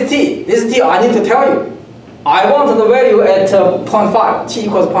is this t? This t, I need to tell you. I want the value at 0.5, t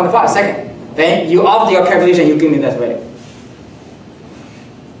equals 0.5 second. Then you, after your calculation, you give me that value.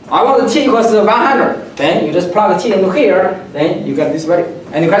 I want the t equals 100. Then you just plug t into here, then you get this value.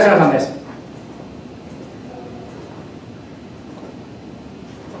 Any questions on this?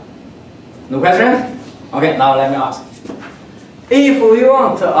 No questions? Okay, now let me ask. If we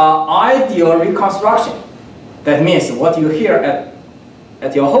want ideal reconstruction, that means what you hear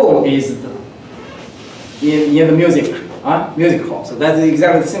at your home is in the music hall. So that's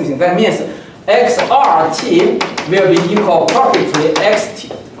exactly the same thing. That means XRT will be equal perfectly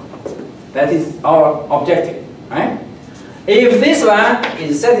XT. That is our objective, right? If this one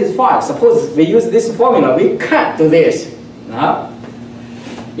is satisfied, suppose we use this formula, we can do this. Now,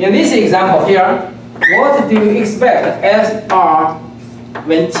 in this example here, what do you expect SR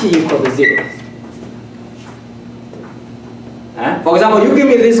when t equals to 0? For example, you give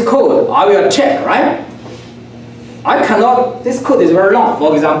me this code, I will check, right? I cannot, this code is very long,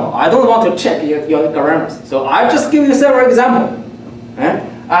 for example. I don't want to check your grammars. So I just give you several examples.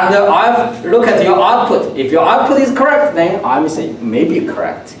 And I look at your output. If your output is correct, then I will say maybe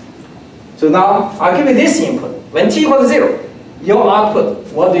correct. So now I'll give you this input. When t equals 0, your output,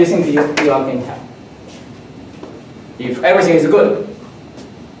 what do you think you are going to have? If everything is good,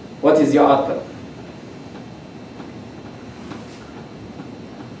 what is your output?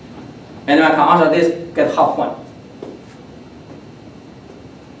 Anyone can answer this, get half point.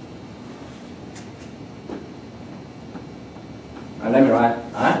 Let me write.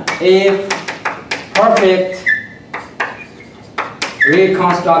 If perfect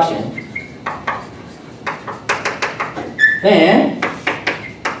reconstruction, then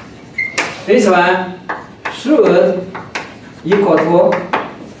this one should equal to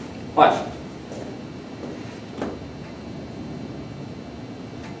what?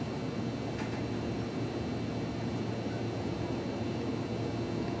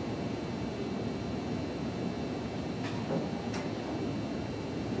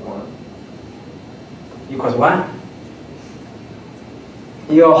 equals 1.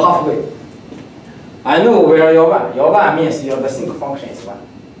 You're halfway. I know where your 1. Your 1 means the single function is 1.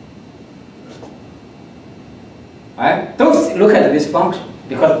 Right? Don't look at this function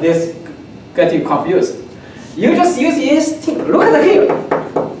because this gets you confused. You just use instinct. Look at here.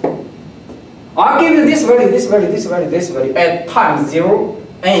 I'll give you this value, this value, this value, this value at time 0,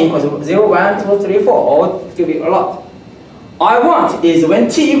 n equals 0, 1, 2, 3, 4, or give you a lot. I want is when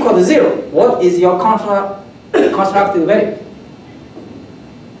t equals 0, what is your constructed value?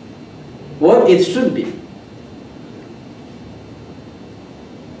 What it should be?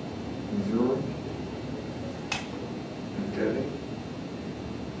 0. Okay.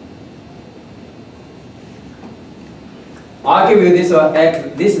 I'll give you this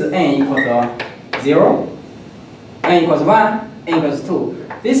x, this is n equals 0, n equals 1, n equals 2.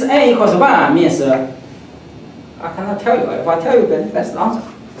 This n equals 1 means, I cannot tell you. If I tell you, then that's the answer.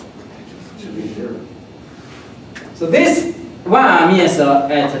 It should be 0. So this 1 means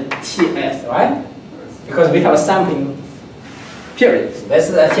at Ts, right? Because we have a sampling period. So this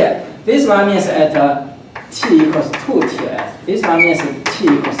is at T. This one means at T equals 2 Ts. This one means T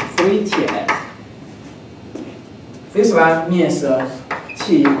equals 3 Ts. This one means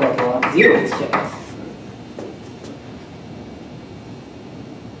T equals 0 Ts.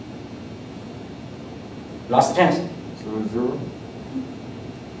 Last chance. So 0.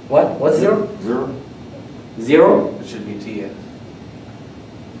 What? What's 0? 0. 0? It should be TS.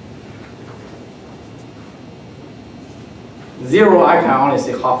 Zero, I can only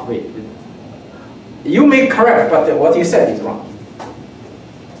say halfway. You may correct, but what you said is wrong.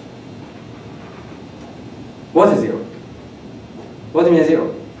 What is 0? What do you mean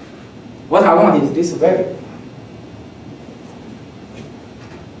 0? What I want is this value.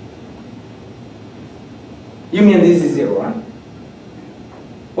 You mean this is 0, right?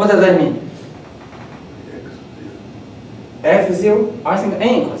 What does that mean? X is 0? I think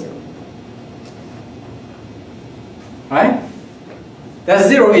n equals 0. Right? That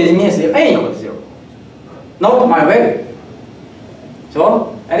 0 is means n equals 0. Not my value.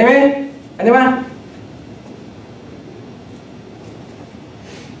 So, anyway, anyone?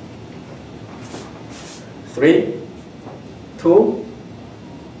 Three, two.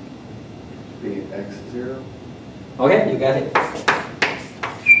 Be X 0. Okay, you got it.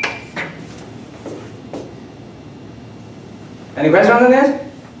 Any question on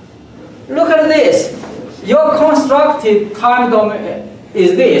this? Look at this. Your constructed time domain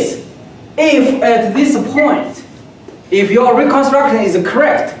is this. If at this point, if your reconstruction is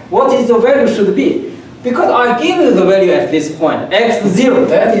correct, what is the value should be? Because I give you the value at this point, x0,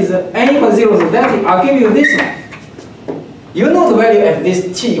 that is n equals 0, so that is, I'll give you this one. You know the value at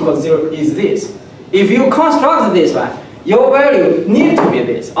this t equals 0 is this. If you construct this one, your value needs to be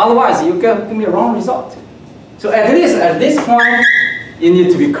this. Otherwise, you give me a wrong result. So at least at this point, you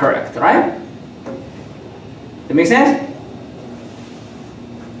need to be correct, right? That make sense?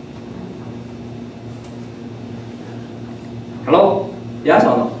 Hello? Yes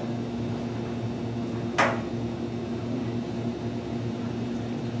or no?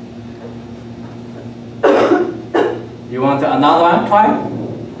 You want another one? Try?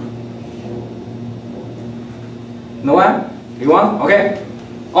 No one? You want? Okay.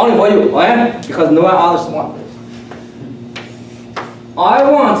 Only for you, okay? Because no one else wants. I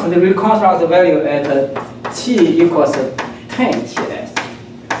want to reconstruct the value at t equals 10 ts.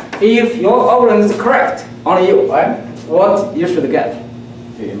 If your algorithm is correct, only you, right? What you should get?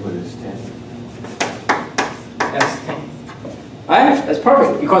 The input is 10. That's 10. Right? That's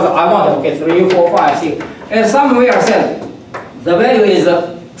perfect because I want to get 3, 4, 5, 6. And somewhere said the value is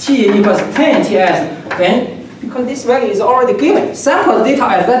t equals 10 ts, then because this value is already given, sample data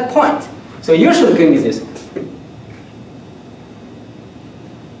at that point. So you should give me this one.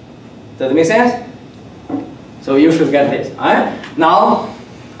 Does it make sense? So you should get this. Right? Now,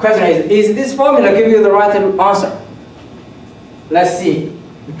 question is this formula give you the right answer? Let's see.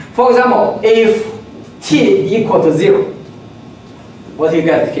 For example, if t equal to 0, what do you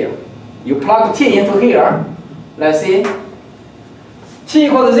get here? You plug t into here. Let's see. T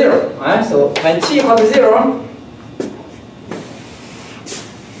equal to 0. Right? So when t equal to 0,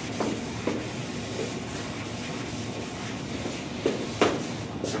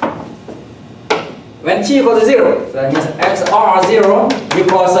 when t equals to 0, that means xr0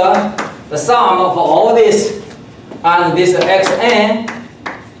 equals the sum of all this and this xn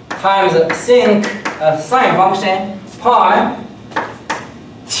times sinc sine function pi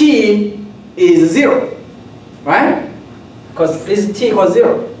t is 0, right? Because this t equals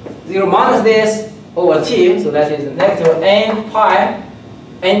 0. 0 minus this over t, so that is negative n pi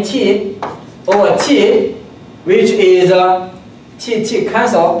nt over t, which is t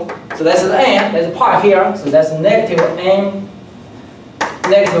cancel. So that's n, that's pi here. So that's negative n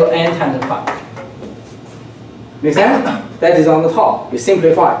times pi. Make sense? That is on the top. You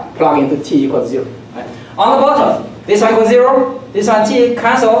simplify, plug into t equals 0. Right? On the bottom, this one equals 0. This one t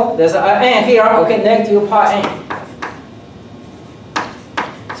cancel. There's n here. Okay, negative pi n.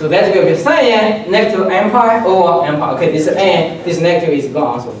 So that will be sin n negative n pi over n pi. Okay, this n, this negative is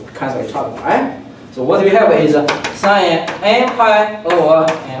gone, so cancel each other, right? So what we have is sin n pi over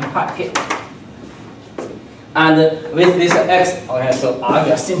n pi here. And with this x, okay, so I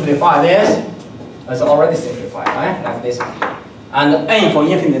will simplify this. It's already simplified, right? Like this one. And n for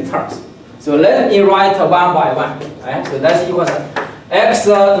infinite terms. So let me write one by one, right? So that's equals x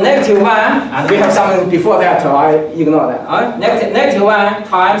negative 1, and we have something before that, so I ignore that. Right? Negative 1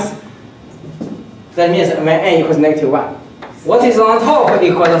 times, that means when n equals negative 1. What is on top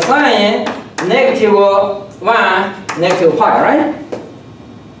equals sin negative 1 negative pi, right?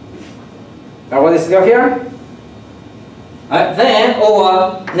 Now what is still here? Right? Then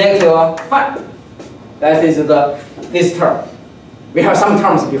over negative pi. That is this term. We have some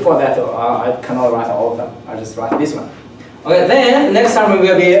terms before that, I cannot write all of them. I just write this one. Okay, then next term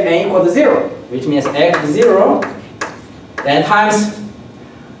will be n equal to 0, which means x 0. Then times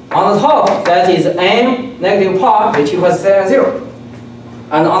on the top, that is n negative pi, which equals 0.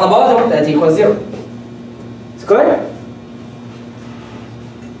 And on the bottom, that equals 0. It's good?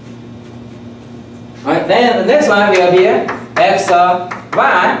 Alright, then the next one will be x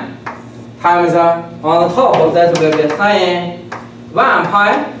 1 times on the top, that will be sin 1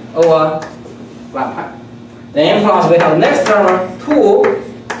 pi over 1 pi. Then plus we have the next term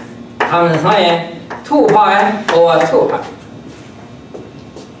 2 times sin 2 pi over 2 pi.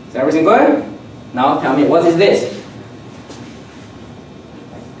 Is everything good? Now tell me, what is this?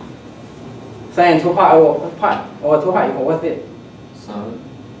 Sin 2 pi over 2 pi equal what's this?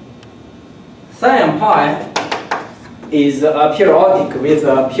 Sin pi is a periodic with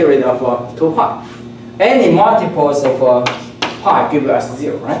a period of 2 pi. Any multiples of pi give us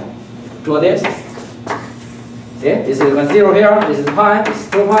 0, right? Draw this. See, this is 0 here, this is pi, this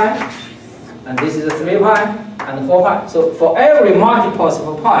is 2 pi, and this is 3 pi, and 4 pi. So for every multiples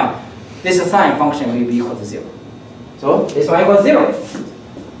of pi, this sine function will be equal to 0. So this one equals 0.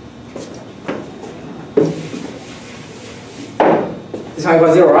 This one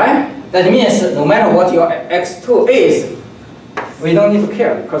equals 0, right? That means no matter what your x2 is, we don't need to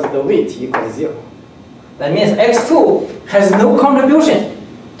care because the weight equals 0. That means x2 has no contribution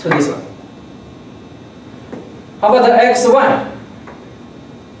to this one. How about the x1?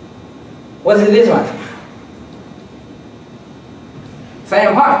 What is this one?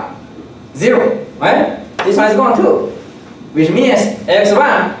 Sin pi, 0, right? This one is gone too, which means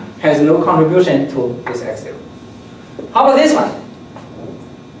x1 has no contribution to this x0. How about this one?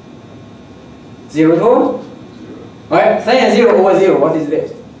 0 2? Right? Sin 0 over 0, what is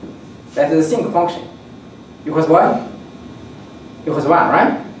this? That is a sinc function. Equals what? Equals 1,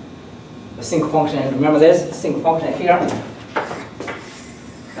 right? The sinc function, remember this? Sinc function here.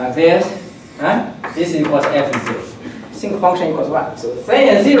 Like this. Right? This equals f0. Sinc function equals 1. So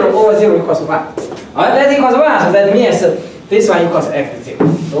sin 0 over 0 equals 1. Alright, that equals 1, so that means this one equals f0.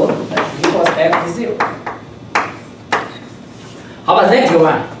 So that equals f0. How about negative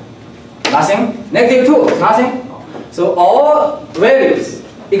 1? Nothing. Negative 2, nothing. So all values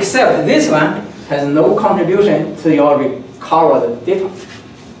except this one has no contribution to your recovered data.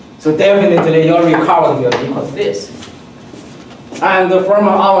 So definitely your recovered will equal to this. And from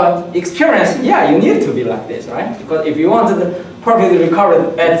our experience, yeah, you need to be like this, right? Because if you want to perfectly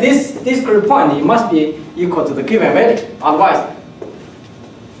recover at this discrete point, it must be equal to the given value. Otherwise,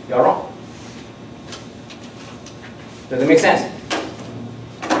 you're wrong. Does it make sense?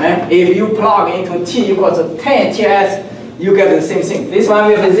 And if you plug into t equals to 10 ts, you get the same thing. This one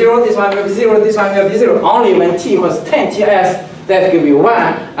will be 0, this one will be 0, this one will be 0. Only when t equals 10 ts, that give you 1,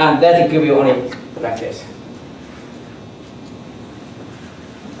 and that give you only like this.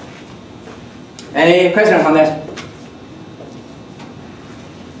 Any questions on that?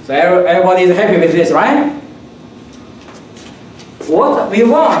 So everybody is happy with this, right? What we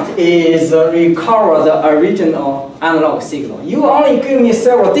want is recover the original analog signal. You only give me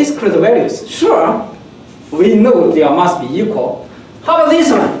several discrete values. Sure, we know they must be equal. How about this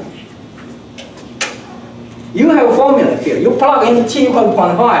one? You have a formula here. You plug in t equal to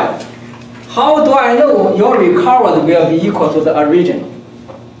 0.5. How do I know your recovered will be equal to the original?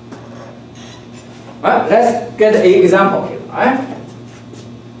 Right, let's get an example here. Right?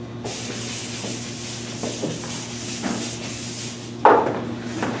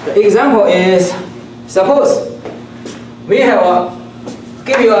 The example is, suppose we have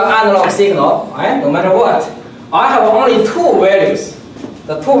give you an analog signal, right? No matter what, I have only two values.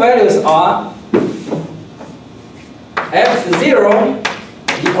 The two values are x0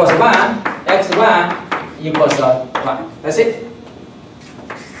 equals 1, x1 equals 1. That's it.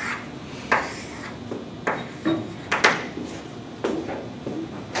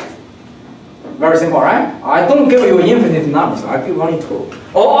 Very simple, right? I don't give you infinite numbers. I give only two.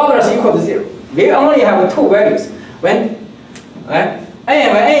 All others equal to 0. We only have two values. When n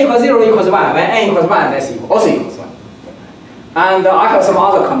equals 0 equals 1. When n equals 1, that's also equals 1. And I have some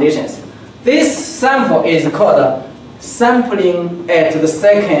other conditions. This sample is called sampling at the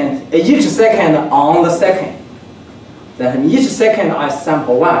second, each second on the second. Then each second I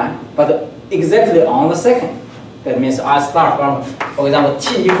sample 1, but exactly on the second. That means I start from, for example,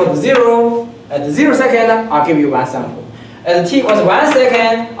 t equals 0. At 0 second, I'll give you 1 sample. At t equals 1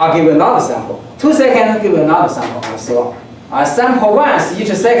 second, I'll give you another sample. 2 seconds, I'll give you another sample, and so on. I sample once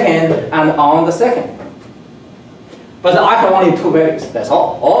each second and on the second. But I have only two values, that's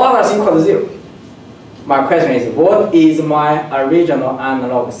all. All others equal to 0. My question is, what is my original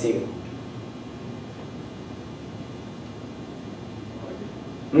analog signal?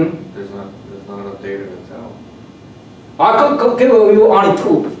 There's not enough data to tell. I could give you only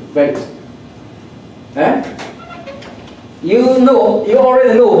two values. Eh? You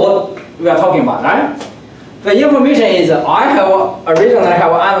already know what we are talking about, right? The information is originally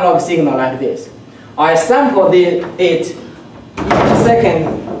have an analog signal like this. I sample it each second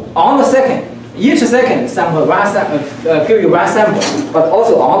on the second. Each second sample give you 1 sample, but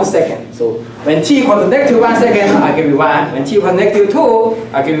also on the second. So when t equals -1 second, I give you 1. When t equals -2,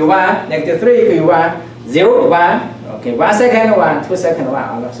 I give you 1. -3, give you 1. 0, 1. Okay, 1 second, 1. 2 seconds,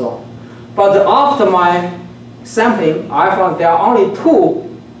 1, and so on. But after my sampling, I found there are only two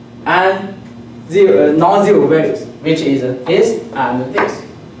and non-zero values, which is this and this.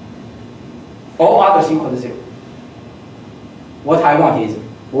 All others equal to 0. What I want is,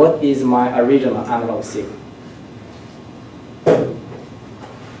 what is my original analog signal?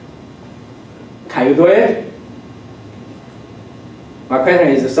 Can you do it? My question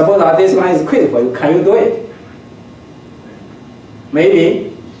is, suppose that this one is quiz for you, can you do it? Maybe.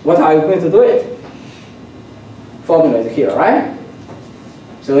 What are you going to do it? Formula is here, right?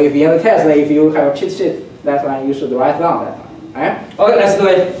 So if you have a test, if you have a cheat sheet, that one you should write down that one. Right? Okay, let's do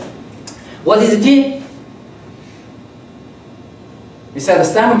it. What is t? We said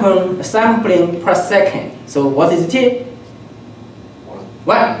sampling per second. So what is t?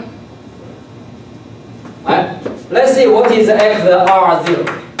 1. Right? Let's see what is XR0.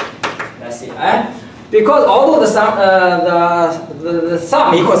 Let's see. Right? Because although the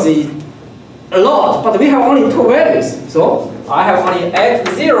sum equals a lot, but we have only two values. So I have only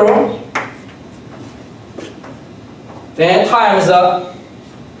x0 then times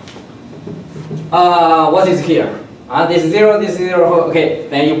what is here? This is 0, this is 0. Okay,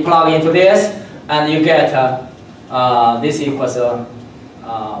 then you plug into this, and you get this equals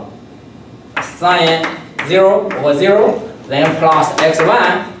sine 0 over 0, then plus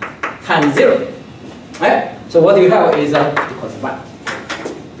x1 times 0. Right? So what you have is equals 1.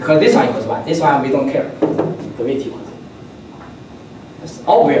 Because this one equals 1. This one we don't care. The weight equals 1. It's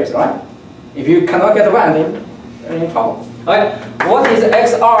obvious, right? If you cannot get 1, then you're in trouble. Right? What is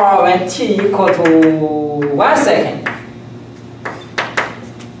XR when t equal to 1 second?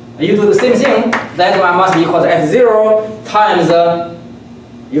 You do the same thing. That one must be equal to x0 times,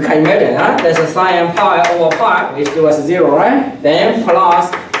 you can imagine, huh? That's a sine pi over pi, which gives us 0, right? Then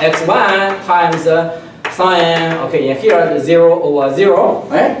plus x1 times sine, okay, in here 0 over 0,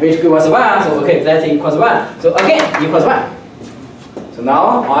 right? Which gives us 1, so okay, that equals 1. So again, equals 1. So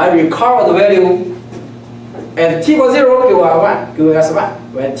now I recover the value at t equals 0, give us 1.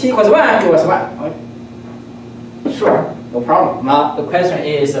 When t equals 1, give us 1. Okay? Sure, no problem. Now the question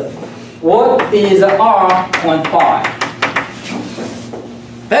is, what is R.5?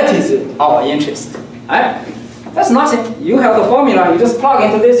 That is our interest, right? That's nothing. You have the formula, you just plug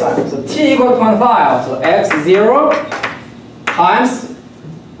into this one. So t equals 0.5, so x0 times,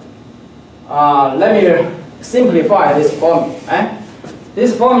 let me simplify this formula. Right?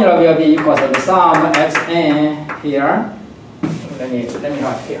 This formula will be equal to the sum xn here. Let me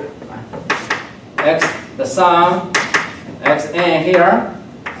write here. Right? The sum xn here.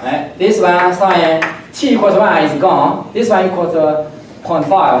 Right? This one sine t equals 1 is gone. This one equals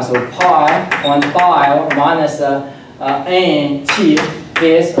 0.5, so pi 0.5 minus nt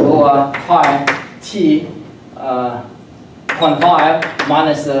is over pi t 0.5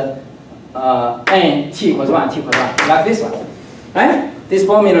 minus n t equals 1, like this one. Right? this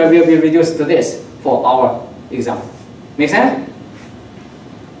formula will be reduced to this for our example. Make sense?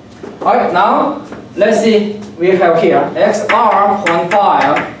 Alright, now let's see, we have here xr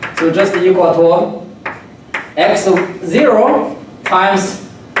 0.5, so just equal to x0 times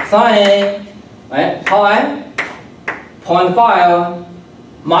sine pi 0.5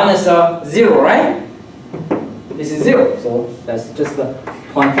 minus 0, right? This is 0, so that's just the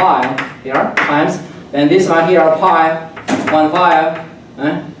 0.5 here times, then this one here pi 0.5,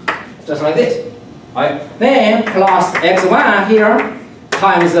 just like this. Right? Then plus x1 here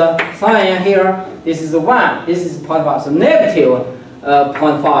times sine here, this is 1, this is 0.5, so negative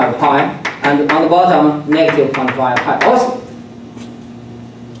 0.5 pi, and on the bottom negative 0.5 pi also.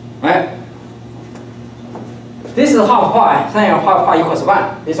 Right? This is half pi, sine of half pi equals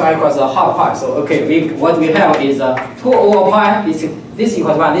 1. This one equals half pi. So okay, what we have is 2 over pi, this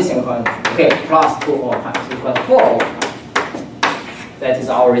equals 1, this equals 1. Okay, plus 2 over pi, so equals 4 over pi. That is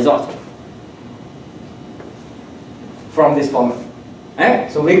our result from this formula.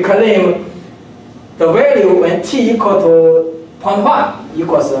 Right? So we claim the value when t equal to 0.5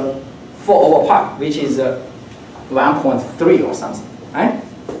 equals 4 over pi, which is 1.3 or something. Right?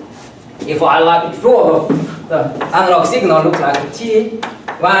 If I like to draw the analog signal, looks like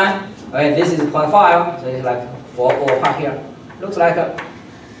T1, okay, this is 0.5, so it's like 4 over pi here. Looks like,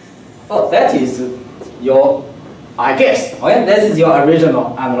 oh, that is your, I guess, okay, that is your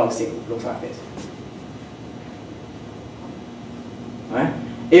original analog signal, looks like this. Right?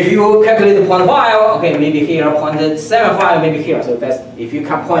 If you calculate the 0.5, okay, maybe here, 0.75, maybe here, so that's, if you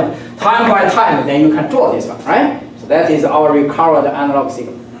can point time by time, then you can draw this one, right? So that is our recovered analog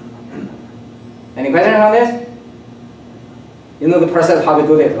signal. Any questions on this? You know the process how we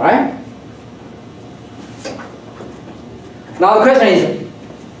do this, right? Now the question is,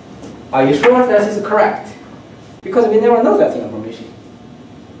 are you sure that is correct? Because we never know that information.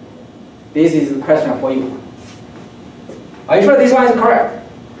 This is the question for you. Are you sure this one is correct?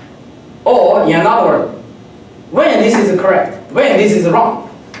 Or in another word, when this is correct, when this is wrong?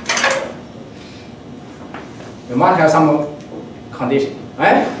 You might have some condition,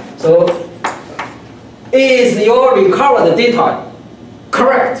 right? So, is your recovered data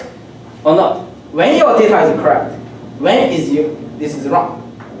correct or not? When your data is correct, when is this is wrong?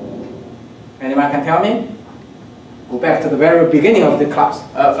 Anyone can tell me? Go back to the very beginning of the class,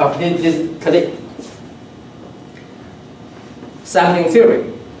 of this today. Sampling theory.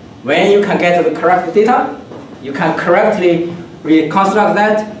 When you can get the correct data, you can correctly reconstruct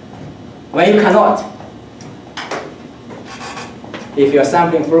that. When you cannot, if your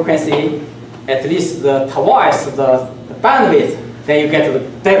sampling frequency at least twice the bandwidth, then you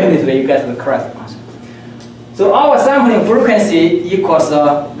get definitely you get the correct answer. So our sampling frequency equals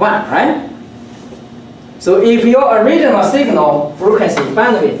 1, right? So if your original signal frequency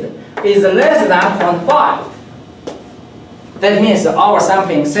bandwidth is less than 0.5, that means our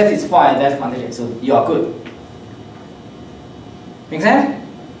sampling satisfies that condition, so you are good. Make sense?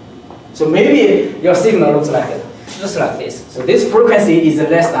 So maybe your signal looks like it, just like this. So this frequency is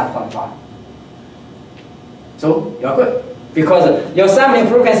less than 0.5. So you are good. Because your sampling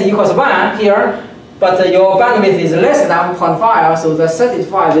frequency equals 1 here, but your bandwidth is less than 0.5, so that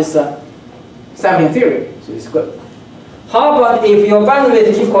satisfies this sampling theory. So it's good. How about if your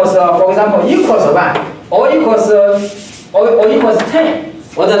bandwidth equals, for example, equals 1 or equals 10?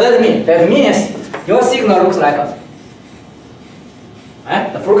 What does that mean? That means your signal looks like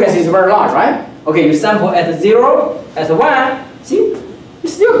the frequency is very large, right? Okay, you sample at 0, at 1, see?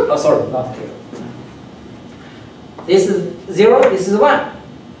 It's still, oh sorry, not here. This is 0, this is 1.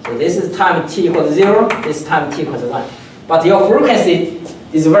 So this is time t equals 0, this time t equals 1. But your frequency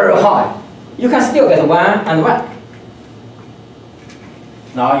is very high. You can still get 1 and 1.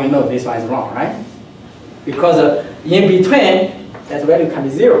 Now you know this one is wrong, right? Because in between, that value can be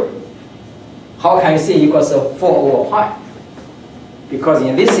 0. How can you see equals 4 over pi? Because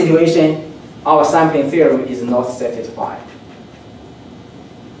in this situation, our sampling theorem is not satisfied.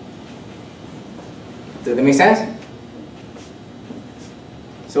 Does that make sense?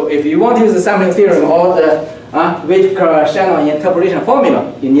 So if you want to use the sampling theorem or the Whittaker-Shannon interpolation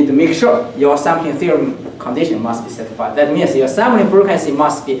formula, you need to make sure your sampling theorem condition must be satisfied. That means your sampling frequency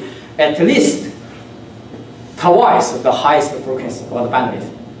must be at least twice the highest frequency or the bandwidth.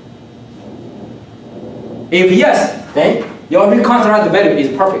 If yes, then your reconstructed value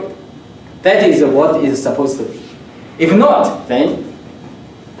is perfect. That is what is supposed to be. If not, then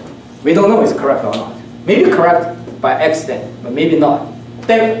we don't know if it's correct or not. Maybe correct by accident, but maybe not.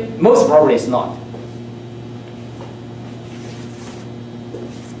 Then most probably it's not.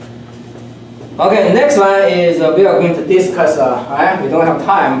 Okay, next one is we are going to discuss, we don't have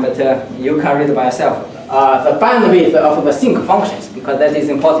time, but you can read by yourself, the bandwidth of the sinc functions, because that is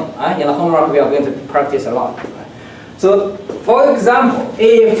important. In the homework, we are going to practice a lot. So, for example,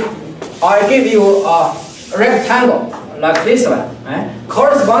 if I give you a rectangle like this one,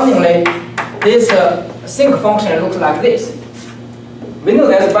 correspondingly, this sinc function looks like this. We know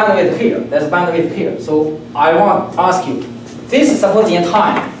there's bandwidth here, there's bandwidth here. So I want to ask you, this suppose in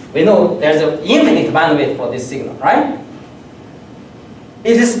time, we know there's an infinite bandwidth for this signal, right?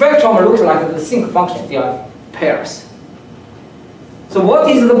 Its spectrum looks like the sinc function, they are pairs. So what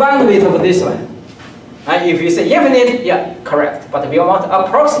is the bandwidth of this one? If you say infinite, yeah, correct, but we want to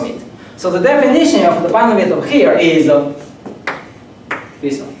approximate. So the definition of the bandwidth of here is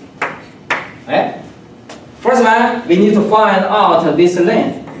this one. Right? First one, we need to find out this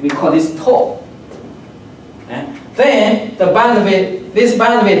length. We call this tau. Then the bandwidth, this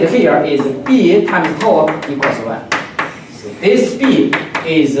bandwidth here is b times tau equals 1. So this b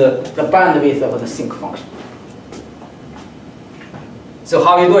is the bandwidth of the sinc function. So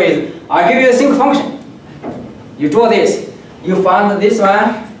how you do is, I give you a sinc function. You draw this. You find this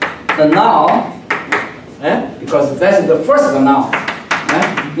one, the null, because that's the first null.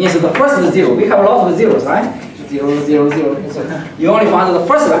 Means the first zero. We have a lot of zeros, right? 0, 0, 0. So you only find the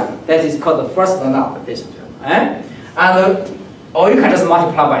first one. That is called the first null. This one. Or you can just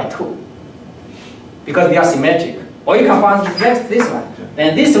multiply by 2. Because they are symmetric. Or you can find next this one.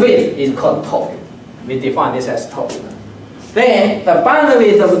 Then this width is called tau. We define this as tau. Then the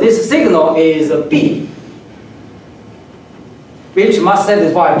bandwidth of this signal is b, which must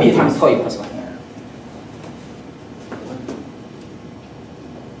satisfy b times tau equals 1.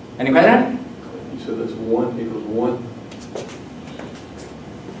 Any question? You said that's 1 equals 1.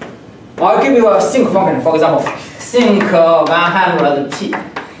 I'll give you a sinc function. For example, sinc 100t.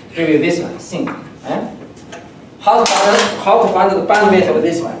 Give you this one, sinc. How to find the bandwidth of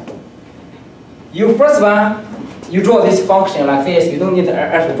this one? You first one, you draw this function like this. You don't need to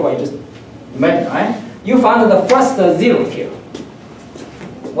actually draw. You just imagine, right? You find the first zero here.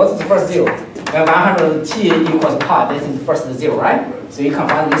 What's the first zero? 100t equals pi. This is the first zero, right? So you can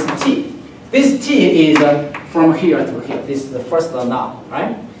find this t. This t is from here to here. This is the first null,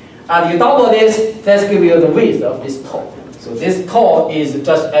 right? And you double this, let's give you the width of this tau. So this tau is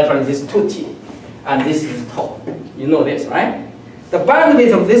just actually this 2t. And this is tau. You know this, right? The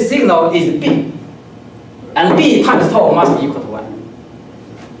bandwidth of this signal is b. And b times tau must be equal to 1.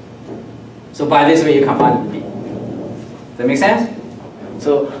 So by this way you can find b. Does that make sense?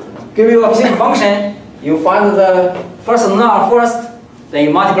 So give you a sinc function, you find the first null first, then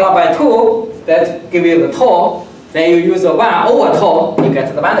you multiply by 2, that give you the tau, then you use the 1 over tau, you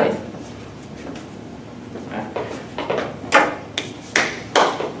get the bandwidth.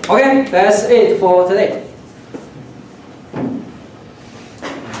 Okay, that's it for today.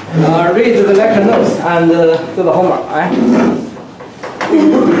 Read the lecture notes and do the homework. Right?